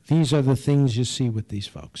 clinging. These are the things you see with these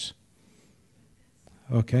folks.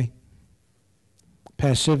 Okay?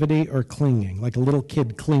 Passivity or clinging, like a little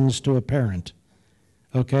kid clings to a parent.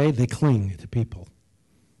 Okay? They cling to people.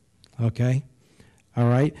 Okay? All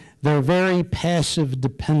right? They're very passive,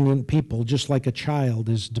 dependent people, just like a child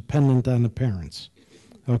is dependent on the parents.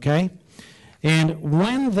 Okay? And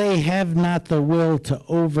when they have not the will to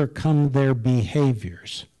overcome their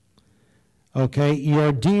behaviors, okay,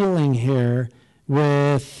 you're dealing here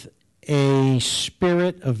with a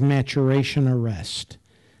spirit of maturation arrest.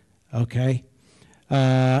 Okay?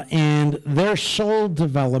 And their soul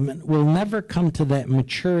development will never come to that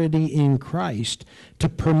maturity in Christ to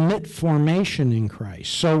permit formation in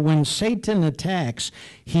Christ. So when Satan attacks,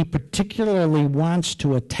 he particularly wants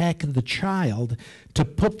to attack the child to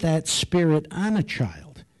put that spirit on a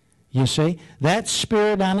child. You see? That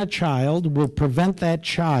spirit on a child will prevent that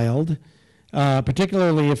child,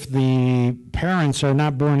 particularly if the parents are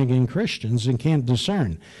not born-again Christians and can't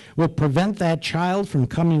discern, will prevent that child from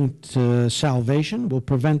coming to salvation, will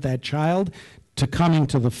prevent that child to coming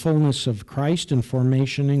to the fullness of Christ and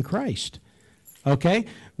formation in Christ. Okay?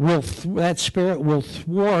 That spirit will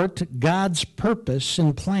thwart God's purpose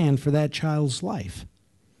and plan for that child's life.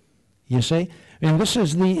 You see? And this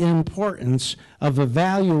is the importance of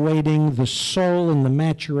evaluating the soul and the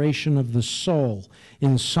maturation of the soul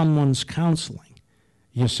in someone's counseling,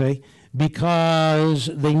 you see, because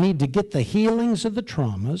they need to get the healings of the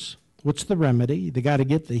traumas. What's the remedy? They got to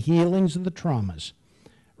get the healings of the traumas,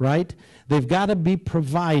 right? They've got to be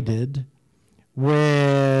provided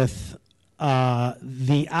with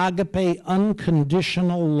the agape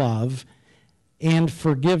unconditional love and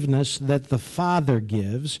forgiveness that the Father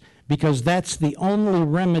gives, because that's the only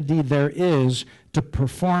remedy there is to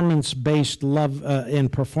performance-based love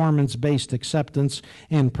and performance-based acceptance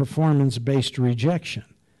and performance-based rejection,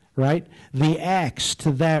 right? The axe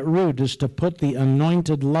to that root is to put the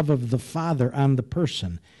anointed love of the Father on the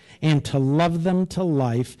person and to love them to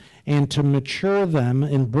life and to mature them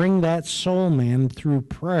and bring that soul man through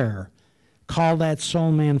prayer. Call that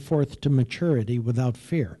soul man forth to maturity without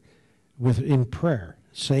fear, in prayer,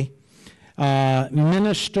 see?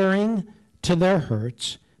 Ministering to their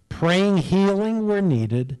hurts, praying healing where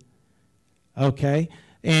needed, okay,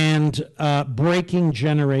 and breaking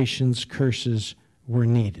generations' curses where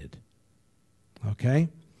needed, okay?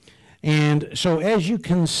 And so as you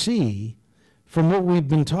can see from what we've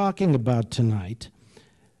been talking about tonight,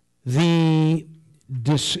 the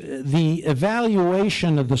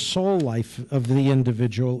evaluation of the soul life of the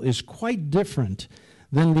individual is quite different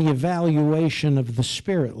than the evaluation of the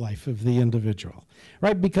spirit life of the individual,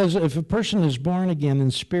 right? Because if a person is born again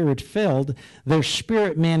and spirit-filled, their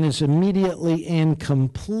spirit man is immediately and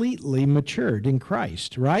completely matured in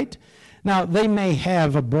Christ, right? Now, they may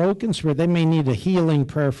have a broken spirit. They may need a healing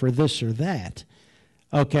prayer for this or that,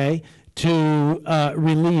 okay, to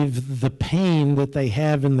relieve the pain that they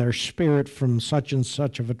have in their spirit from such and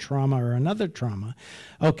such of a trauma or another trauma,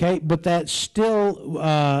 okay? But that still,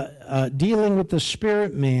 dealing with the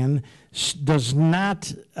spirit man does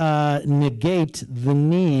not negate the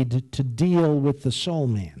need to deal with the soul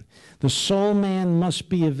man. The soul man must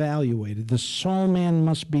be evaluated. The soul man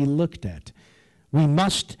must be looked at. We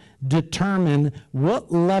must determine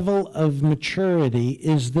what level of maturity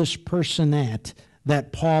is this person at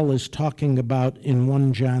that Paul is talking about in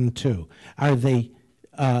 1 John 2. Are they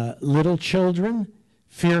little children,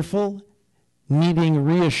 fearful, needing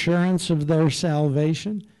reassurance of their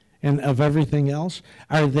salvation and of everything else?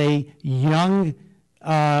 Are they young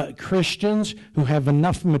Christians who have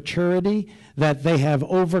enough maturity that they have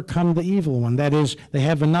overcome the evil one? That is, they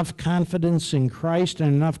have enough confidence in Christ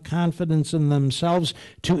and enough confidence in themselves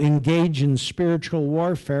to engage in spiritual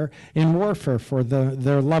warfare, for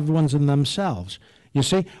their loved ones and themselves. You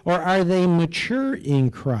see? Or are they mature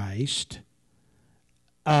in Christ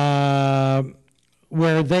where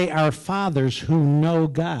they are fathers who know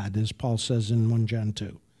God, as Paul says in 1 John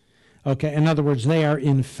 2? Okay, in other words, they are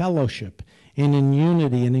in fellowship and in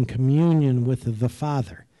unity and in communion with the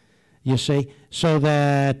Father, you see, so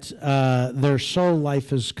that their soul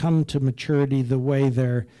life has come to maturity the way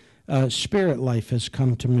their spirit life has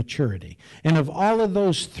come to maturity. And of all of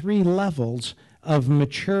those three levels of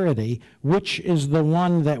maturity, which is the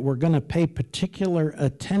one that we're going to pay particular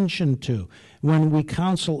attention to when we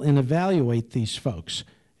counsel and evaluate these folks?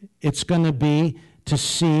 It's going to be to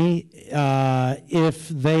see if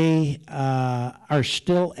they are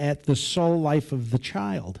still at the soul life of the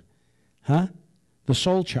child. The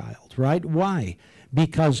soul child, right? Why?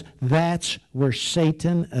 Because that's where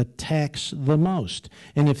Satan attacks the most.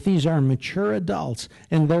 And if these are mature adults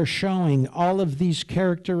and they're showing all of these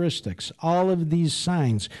characteristics, all of these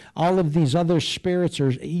signs, all of these other spirits,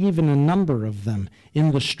 or even a number of them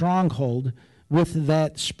in the stronghold with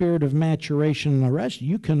that spirit of maturation and arrest,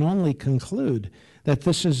 you can only conclude that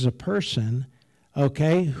this is a person,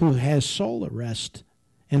 okay, who has soul arrest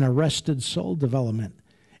and arrested soul development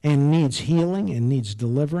and needs healing and needs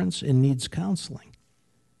deliverance and needs counseling.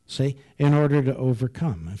 See, in order to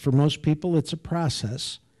overcome. And for most people, it's a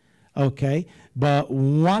process, okay? But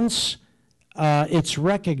once it's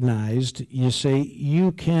recognized, you see,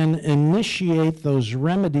 you can initiate those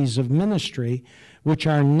remedies of ministry which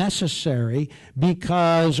are necessary,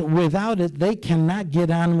 because without it, they cannot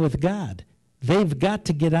get on with God. They've got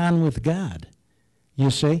to get on with God,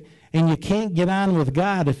 you see? And you can't get on with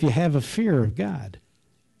God if you have a fear of God.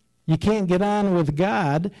 You can't get on with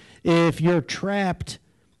God if you're trapped,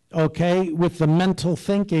 okay, with the mental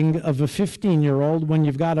thinking of a 15-year-old when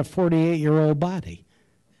you've got a 48-year-old body.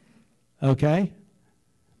 Okay?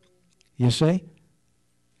 You see?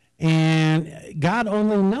 And God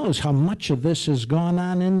only knows how much of this has gone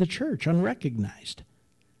on in the church, unrecognized.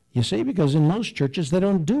 You see? Because in most churches, they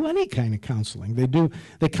don't do any kind of counseling.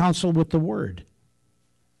 They counsel with the Word.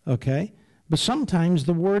 Okay? But sometimes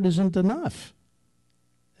the Word isn't enough.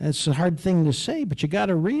 It's a hard thing to say, but you got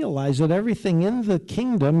to realize that everything in the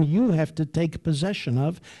kingdom you have to take possession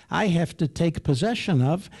of, I have to take possession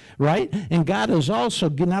of, right? And God has also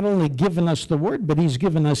not only given us the Word, but He's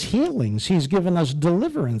given us healings. He's given us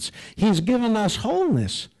deliverance. He's given us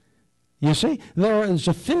wholeness. You see, there is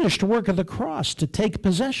a finished work of the cross to take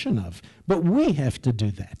possession of, but we have to do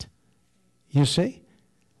that. You see?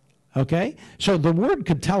 Okay? So the Word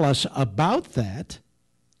could tell us about that,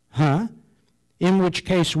 in which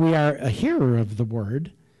case we are a hearer of the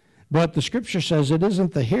Word, but the Scripture says it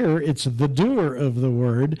isn't the hearer, it's the doer of the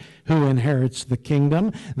Word who inherits the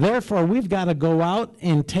kingdom. Therefore, we've got to go out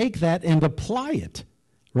and take that and apply it,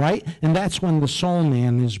 right? And that's when the soul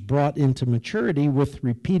man is brought into maturity with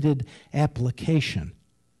repeated application.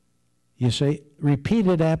 You see,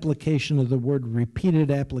 repeated application of the Word, repeated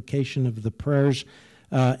application of the prayers,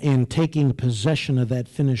 and taking possession of that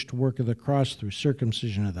finished work of the cross through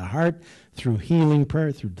circumcision of the heart, through healing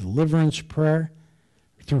prayer, through deliverance prayer,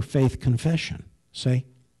 through faith confession. See?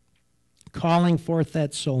 Calling forth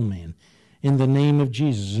that soul man in the name of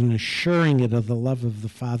Jesus and assuring it of the love of the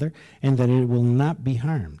Father and that it will not be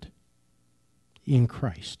harmed in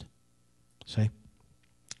Christ. See?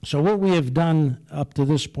 So what we have done up to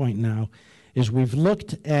this point now is we've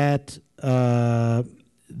looked at the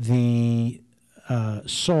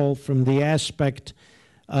soul from the aspect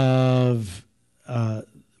of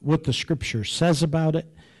what the Scripture says about it.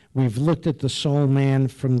 We've looked at the soul man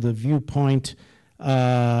from the viewpoint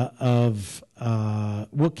of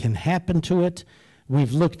what can happen to it.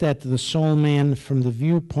 We've looked at the soul man from the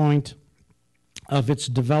viewpoint of its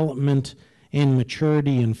development and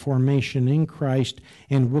maturity and formation in Christ,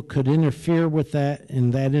 and what could interfere with that,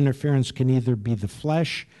 and that interference can either be the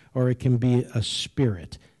flesh or it can be a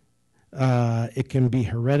spirit. It can be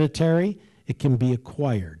hereditary. It can be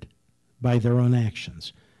acquired by their own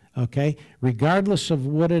actions. Okay? Regardless of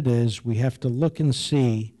what it is, we have to look and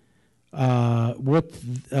see what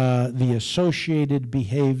the associated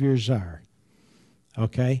behaviors are.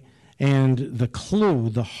 Okay? And the clue,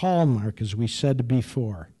 the hallmark, as we said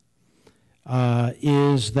before,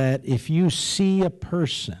 is that if you see a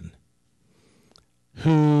person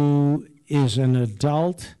who is an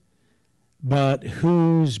adult but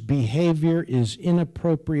whose behavior is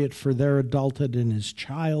inappropriate for their adulthood and is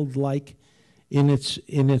childlike in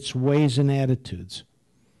its ways and attitudes,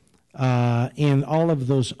 and all of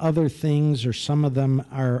those other things, or some of them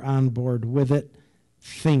are on board with it,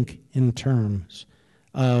 think in terms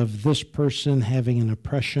of this person having an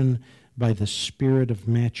oppression by the spirit of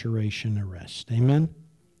maturation arrest. Amen?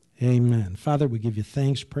 Amen. Father, we give you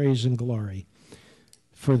thanks, praise, and glory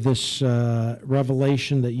for this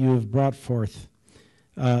revelation that you have brought forth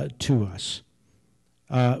to us.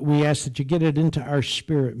 We ask that you get it into our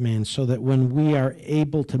spirit, man, so that when we are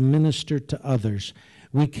able to minister to others,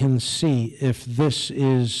 we can see if this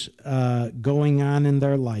is going on in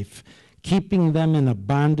their life keeping them in a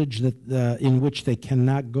bondage that in which they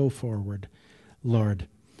cannot go forward, Lord.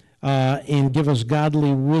 And give us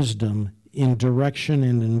godly wisdom in direction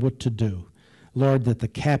and in what to do. Lord, that the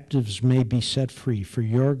captives may be set free for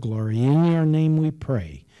your glory. In your name we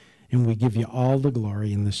pray, and we give you all the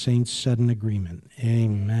glory, and the saints said in agreement.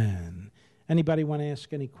 Amen. Anybody want to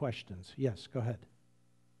ask any questions? Yes, go ahead.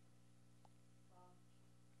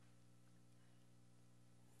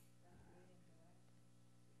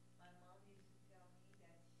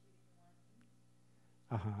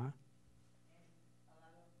 Uh-huh.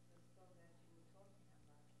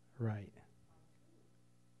 Right.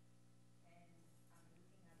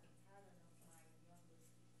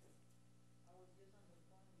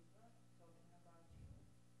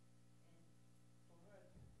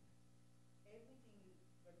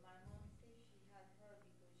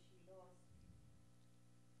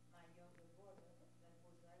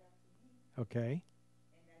 Okay.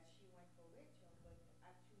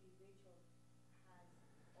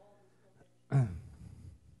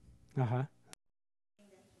 Uh-huh.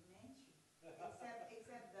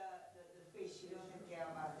 Except the face, she doesn't care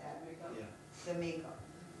about that. Yeah. The makeup.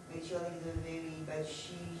 Rachel is a very, but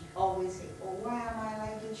she always say, oh, why am I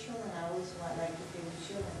like the children? I always want like to play with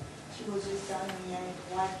children. She was just telling me,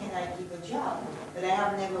 why can't I keep a job? But I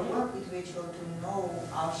have never worked with Rachel to know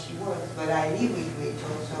how she works. But I live with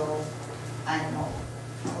Rachel, so I know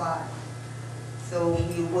a lot. So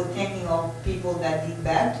we were thinking of people that did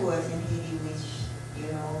bad to us in Haiti, which,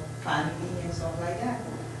 family and stuff like that.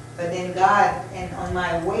 But then God, and on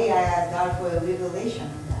my way, I asked God for a revelation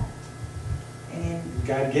on that. And then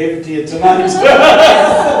God gave it to you tonight.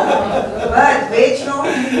 but Rachel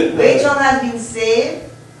has been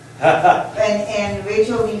saved, and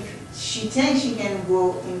Rachel, she thinks she can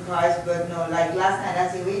go in Christ, but no. Like last night, I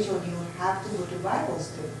said, Rachel, you have to go to Bible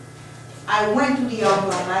study. I went to the other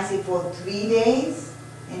room. I said, for 3 days,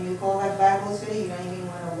 and you call that Bible study? You don't even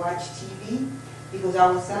want to watch TV. Because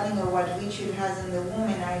I was telling her what Richard has in the room,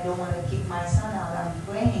 and I don't want to kick my son out. I'm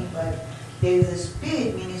praying, but there is a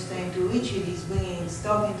spirit ministering to Richard. He's bringing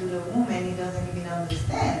stuff into the room, and he doesn't even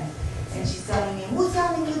understand. And she's telling me, who's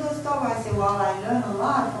telling you those stuff? I said, well, I learned a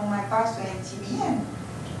lot from my pastor in TBN.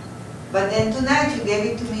 But then tonight, you gave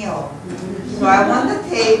it to me all. So I want the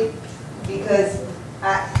tape, because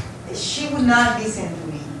she would not listen to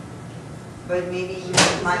me. But maybe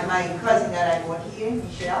my cousin that I brought here,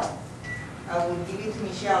 Michelle, I will give it to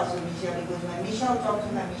Michelle, so Michelle, because when Michelle talked to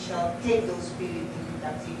her, Michelle take those spirits into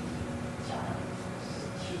captivity.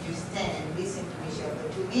 She just stand and listen to Michelle.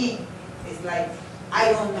 But to me, it's like,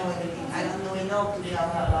 I don't know anything. I don't know enough to tell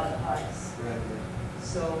her about the hearts. Right.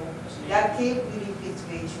 So that tape really fits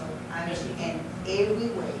Rachel. I mean, in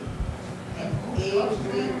every way. In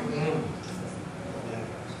every way.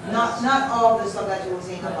 Not all the stuff that you were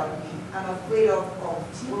saying about me. I'm afraid of going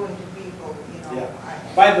to people, Yeah.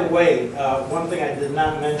 By the way, one thing I did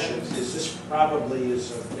not mention is this probably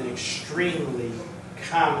is an extremely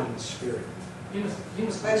common spirit.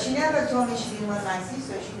 But she never told me she didn't want my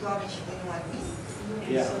sister. She told me she didn't want me.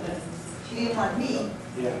 Yeah. She didn't want me.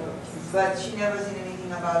 Yeah. But she never said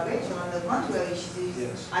anything about Rachel. On the contrary, she says,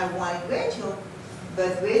 Yes. I wanted Rachel.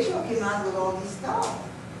 But Rachel came out with all this stuff.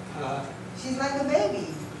 She's like a baby.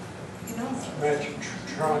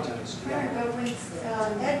 Traumatized. Right, but when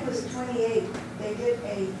Ed was 28, they did a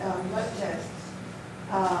blood test.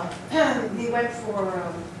 He went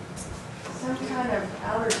for some kind of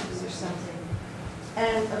allergies or something.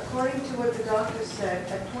 And according to what the doctor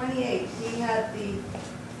said, at 28, he had the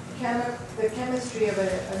chemistry of a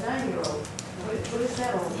 9-year-old. What is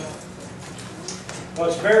that all about? Well,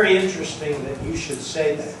 it's very interesting that you should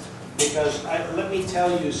say that, because let me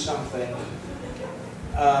tell you something.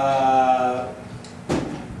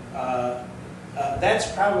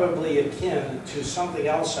 That's probably akin to something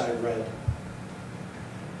else I read.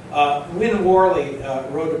 Win Worley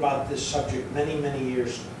wrote about this subject many, many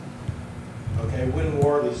years ago. Okay, Win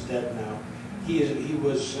Worley's dead now. He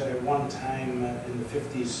was at one time in the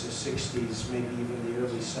 50s, 60s, maybe even the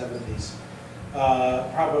early 70s,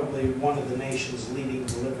 probably one of the nation's leading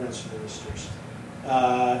deliverance ministers.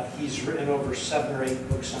 He's written over 7 or 8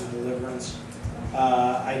 books on deliverance.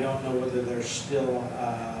 I don't know whether they're still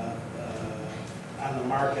on the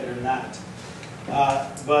market or not.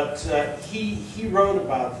 But he wrote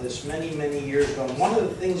about this many, many years ago. And one of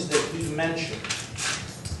the things that he mentioned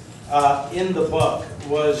in the book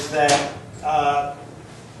was that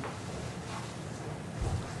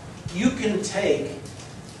you can take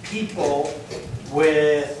people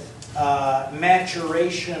with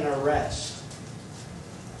maturation arrest,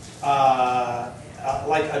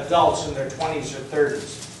 like adults in their 20s or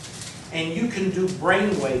 30s, And you can do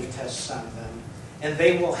brainwave tests on them, and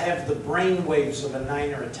they will have the brain waves of a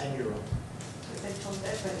 9 or a 10-year-old. But they told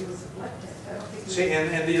that, but it was a blood test. I don't think it was- See,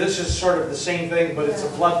 and this is sort of the same thing, but it's a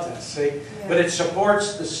blood test, see? But it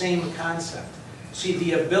supports the same concept. See,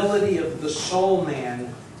 the ability of the soul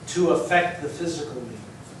man to affect the physical man.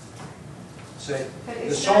 See, But the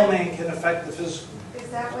is soul that- man can affect the physical man. Is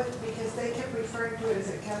that what, because they kept referring to it as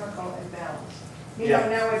a chemical imbalance. You Yeah. know,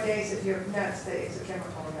 nowadays, if you're nuts, it's a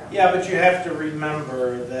chemical imbalance. Yeah, but you have to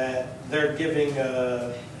remember that they're giving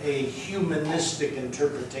a humanistic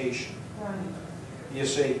interpretation, Right. you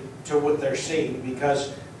see, to what they're saying,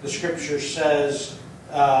 because the scripture says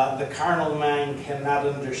the carnal mind cannot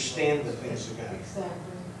understand the things of God.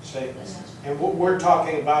 Exactly. See? And what we're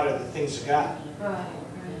talking about are the things of God. Right.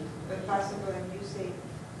 But Pastor, when you say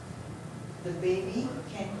the baby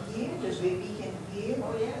can hear, the baby can hear.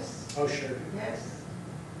 Oh, yes. Oh, sure. Yes.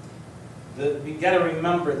 You got to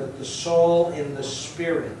remember that the soul and the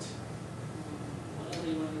spirit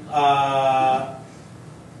are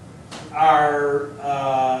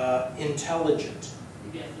intelligent.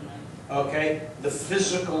 Okay? The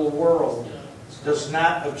physical world does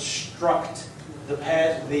not obstruct the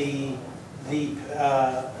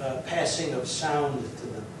passing of sound to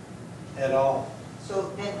them at all.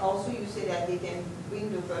 So then also you say that they can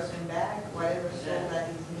bring the person back, whatever soul that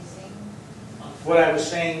is missing. What I was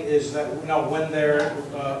saying is that, no, when they're,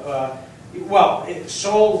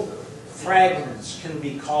 soul fragments can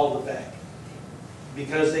be called back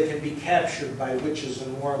because they can be captured by witches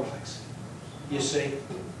and warlocks, you see,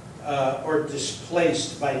 or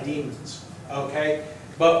displaced by demons, okay?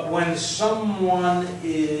 But when someone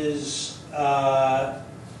is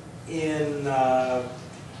in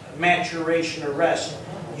maturation or rest,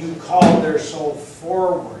 you call their soul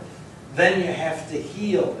forward. Then you have to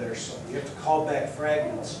heal their soul. You have to call back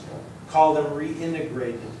fragments, call them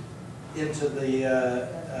reintegrated into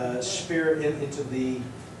the spirit, into the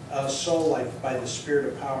soul life by the spirit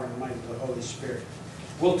of power and might of the Holy Spirit.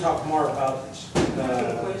 We'll talk more about this. I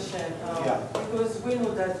have a question. Yeah. Because we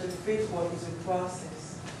know that the faith work is a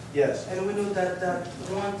process. Yes. And we know that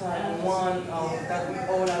one time, that we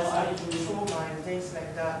all have certain trauma and things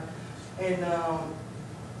like that. And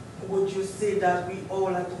would you say that we all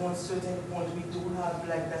at one certain point, we do have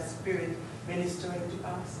like that spirit ministering to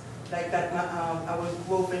us? Like that our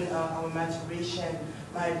growth in our maturation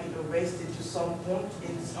might be arrested to some point?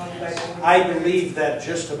 It's only by the I believe that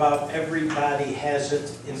just about everybody has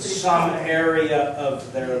it in some area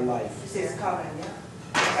of their life. You say it's common, yeah?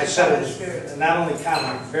 I said it was not only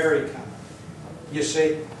common, very common. You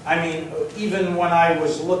see, I mean, even when I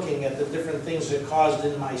was looking at the different things that caused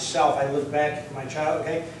in myself, I look back at my child,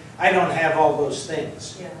 okay? I don't have all those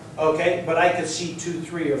things, Yeah. okay? But I could see 2,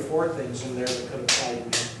 3, or 4 things in there that could apply to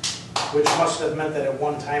me, which must have meant that at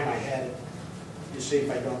one time I had it. You see,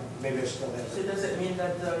 if I don't, maybe I still have So it. does it mean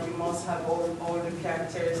that you must have all the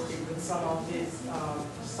characteristics in some of these,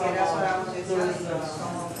 some That's what I was of just those, telling you.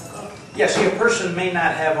 Some of them. Yeah, see, a person may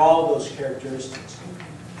not have all those characteristics,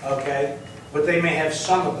 okay? But they may have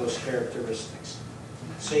some of those characteristics.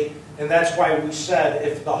 See? And that's why we said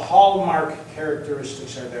if the hallmark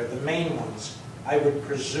characteristics are there, the main ones, I would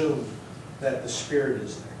presume that the Spirit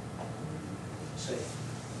is there. See?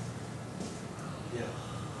 Yeah.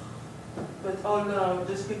 but all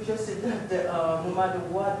the scriptures say that no matter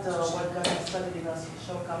what God has started in us, it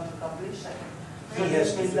shall come to completion. So He this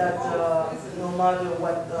has to means do that no matter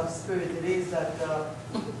what spirit it is, that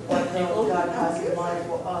what God has in mind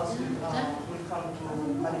for us will come to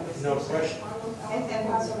manifestation. No question. And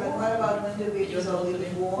Pastor, but what about when the baby is already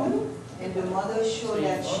born and the mother shows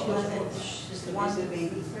that she doesn't want the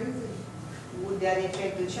baby? Would that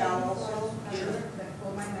affect the child also?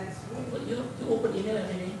 But you open email and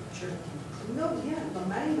everything. Sure. No, yeah, but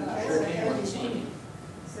mine. Sure. You want to see me?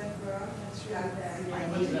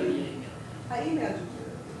 I need to. I emailed you.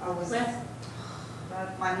 I was. Well,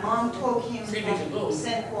 My mom took him, 3 weeks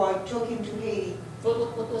ago. took him to Haiti,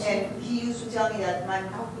 what was it? and he used to tell me that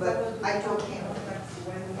but I took him,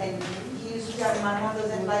 and he used to tell me my mom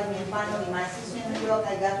doesn't like me, and finally my sister in New York,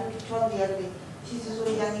 I got to tell the other day, she says, oh,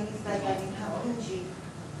 Yannick, it's like I didn't have Luigi.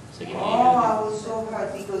 So give me Oh, email. I was so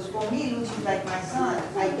hurt, because for me, Luigi is like my son,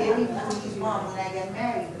 I gave him to his mom when I got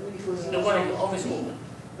married, because he The was one so you always sweet. open.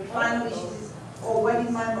 But finally, she says, oh, what did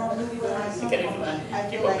my mom do for my You son? can't even I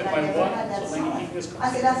keep feel up like with I my never one, had that so like son. he just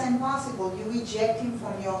I said, that's impossible. You reject him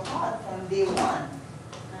from your heart from day one.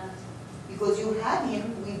 Because you had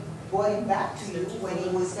him, we brought him back to you when he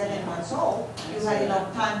was 7 months old. You had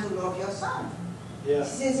enough time to love your son. Yeah. She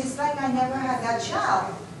says, it's like I never had that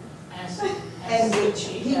child. And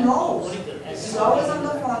he knows. He's always on the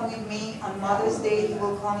phone with me. On Mother's Day, he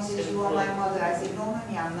will call me and say, you are my mother. I say, no,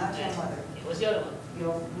 honey, I'm not your mother. It was the other one.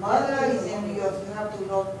 Your mother is in New York. You have to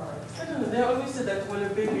love her. I don't know, they always say that when a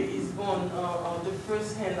baby is born, the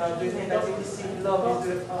first hand, the hand that you receive love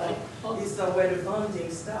is where the bonding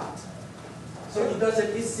starts. So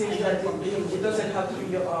it seems that it doesn't have to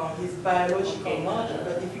be his biological mother,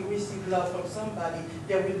 but if you receive love from somebody,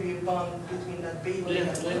 there will be a bond between that baby and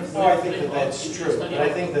that Oh, I think that that's true, but I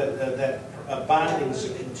think that bonding is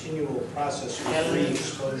a continual process of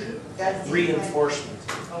re-exposure, reinforcement.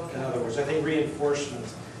 In other words, I think reinforcement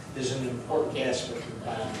is an important aspect of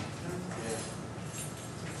bonding.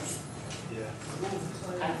 Yeah.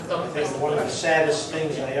 I think one of the saddest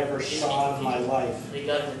things I ever saw in my life,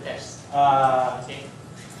 Regarding the test.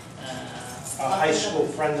 a high school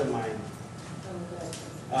friend of mine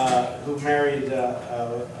who married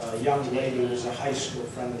a young lady who was a high school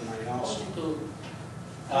friend of mine also.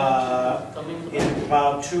 In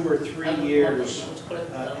about 2 or 3 years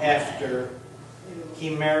after he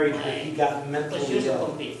married her, he got mentally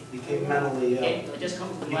ill, became mentally ill,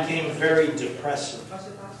 became very depressive,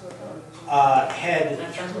 had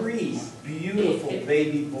 3 beautiful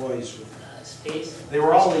baby boys with her. They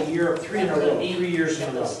were all 3 in a row, 3 years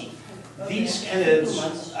in a row. These kids,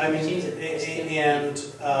 I mean, and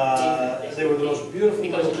they were the most beautiful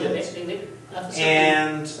little kids.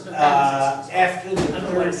 And after the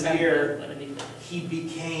 3rd year, he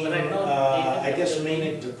became, I guess,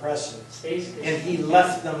 manic depressive. And he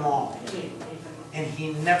left them all. And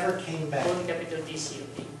he never came back.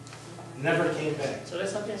 Never came back.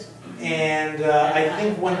 And I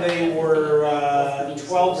think when they were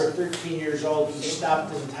 12 or 13 years old, he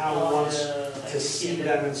stopped in town once to see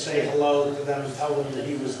them and say hello to them and tell them that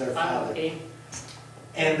he was their father.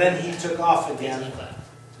 And then he took off again.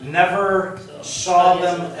 Never saw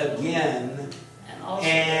them again.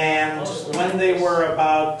 And when they were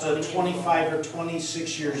about 25 or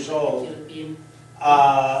 26 years old,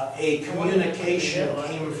 a communication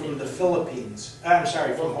came from the Philippines. I'm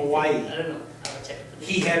sorry, from Hawaii.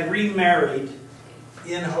 He had remarried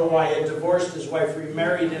in Hawaii, had divorced his wife,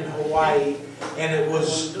 remarried in Hawaii, and it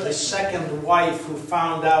was the second wife who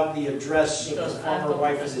found out the address of the former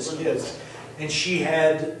wife and his kids. And she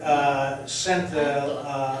had sent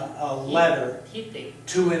a letter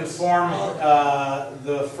to inform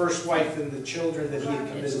the first wife and the children that he had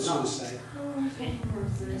committed suicide.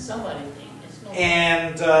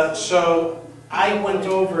 And so I went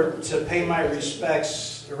over to pay my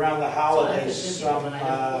respects around the holidays, some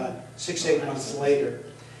 6-8 months later.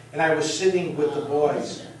 And I was sitting with the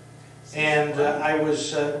boys, and I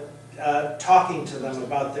was talking to them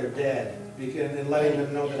about their dad, and letting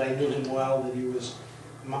them know that I knew him well, that he was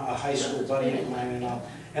a high school buddy of mine and all.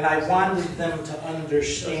 And I wanted them to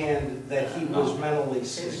understand that he was mentally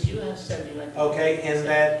sick. Okay, and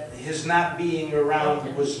that his not being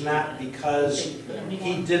around was not because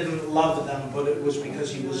he didn't love them, but it was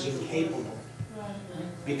because he was incapable,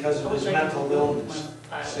 because of his mental illness.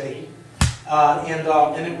 See? And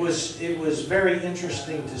it was very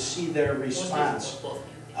interesting to see their response.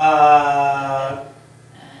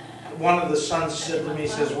 One of the sons said to me, he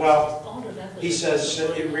says, well, he says,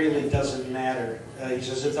 it really doesn't matter. He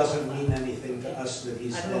says, it doesn't mean anything to us that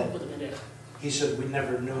he's dead. He said, we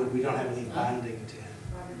never knew it. We don't have any bonding to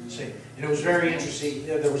him. See? And it was very interesting.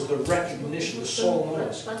 There was the recognition, the soul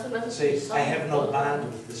knows. See, I have no bond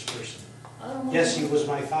with this person. Yes, he was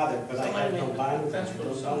my father, but I have no bond with him. I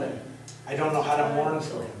don't know him. I don't know how to mourn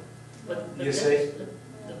for him. You see?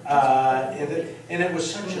 And it was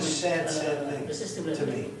such a sad, sad thing to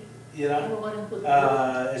me. You know,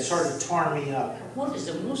 it sort of tore me up.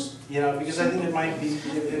 You know, because I think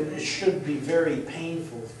it should be very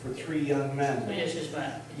painful for 3 young men.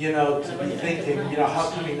 You know, to be thinking, you know, how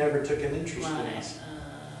come he never took an interest in us?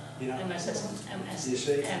 You know, you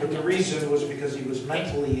see, but the reason was because he was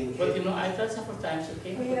mentally incapable. Well, you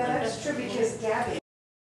know, that's true because Gabby